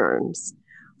life's terms.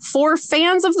 For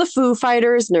fans of the Foo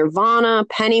Fighters, Nirvana,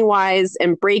 Pennywise,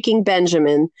 and Breaking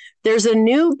Benjamin, there's a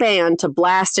new band to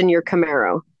blast in your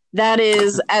Camaro. That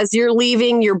is, as you're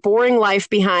leaving your boring life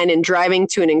behind and driving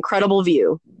to an incredible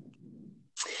view.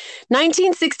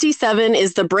 1967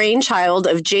 is the brainchild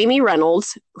of Jamie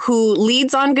Reynolds, who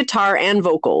leads on guitar and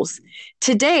vocals.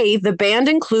 Today, the band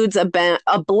includes a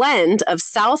blend of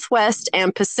Southwest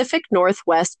and Pacific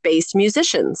Northwest-based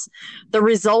musicians. The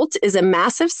result is a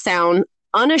massive sound,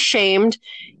 unashamed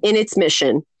in its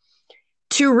mission.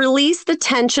 to release the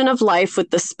tension of life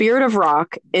with the spirit of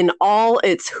rock in all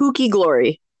its hooky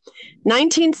glory.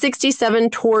 1967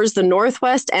 tours the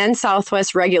Northwest and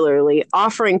Southwest regularly,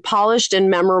 offering polished and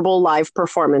memorable live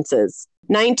performances.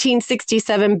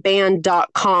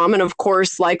 1967band.com, and of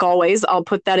course, like always, I'll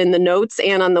put that in the notes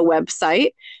and on the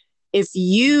website. If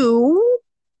you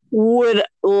would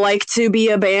like to be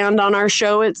a band on our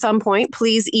show at some point,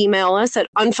 please email us at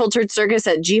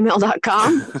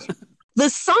unfilteredcircus@gmail.com. The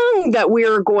song that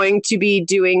we're going to be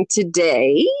doing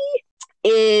today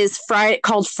is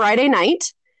called Friday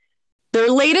Night.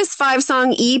 Their latest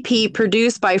 5-song EP,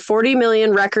 produced by 40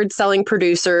 Million record-selling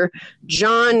producer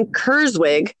John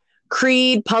Kurzweg,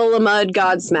 Creed, Puddle of Mud,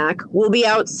 Godsmack, will be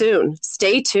out soon.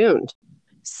 Stay tuned.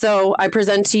 So I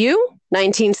present to you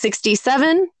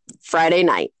 1967, Friday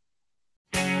Night.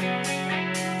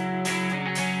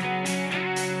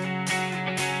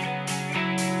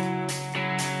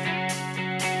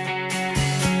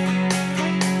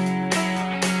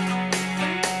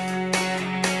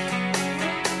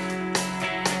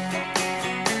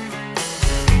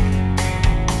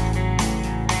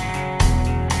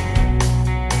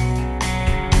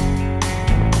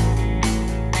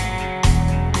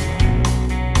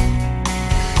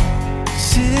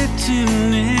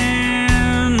 Sitting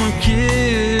in my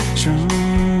kitchen,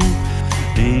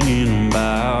 thinking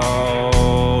about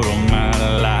all my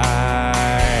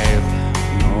life,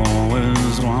 and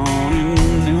always wanting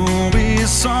to be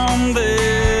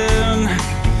something.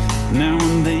 Now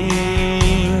and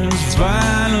then it's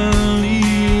finally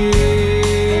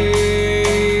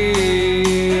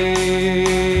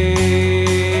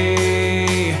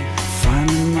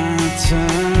finding my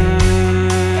time.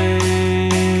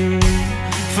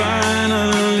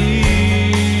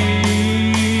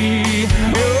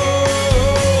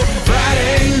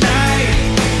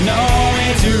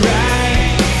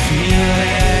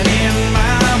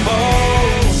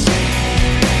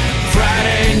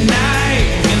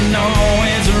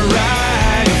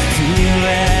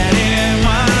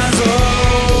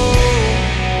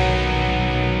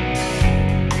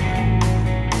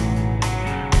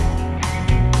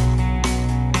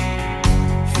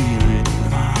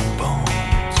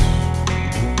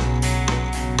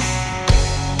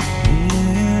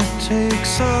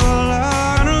 Takes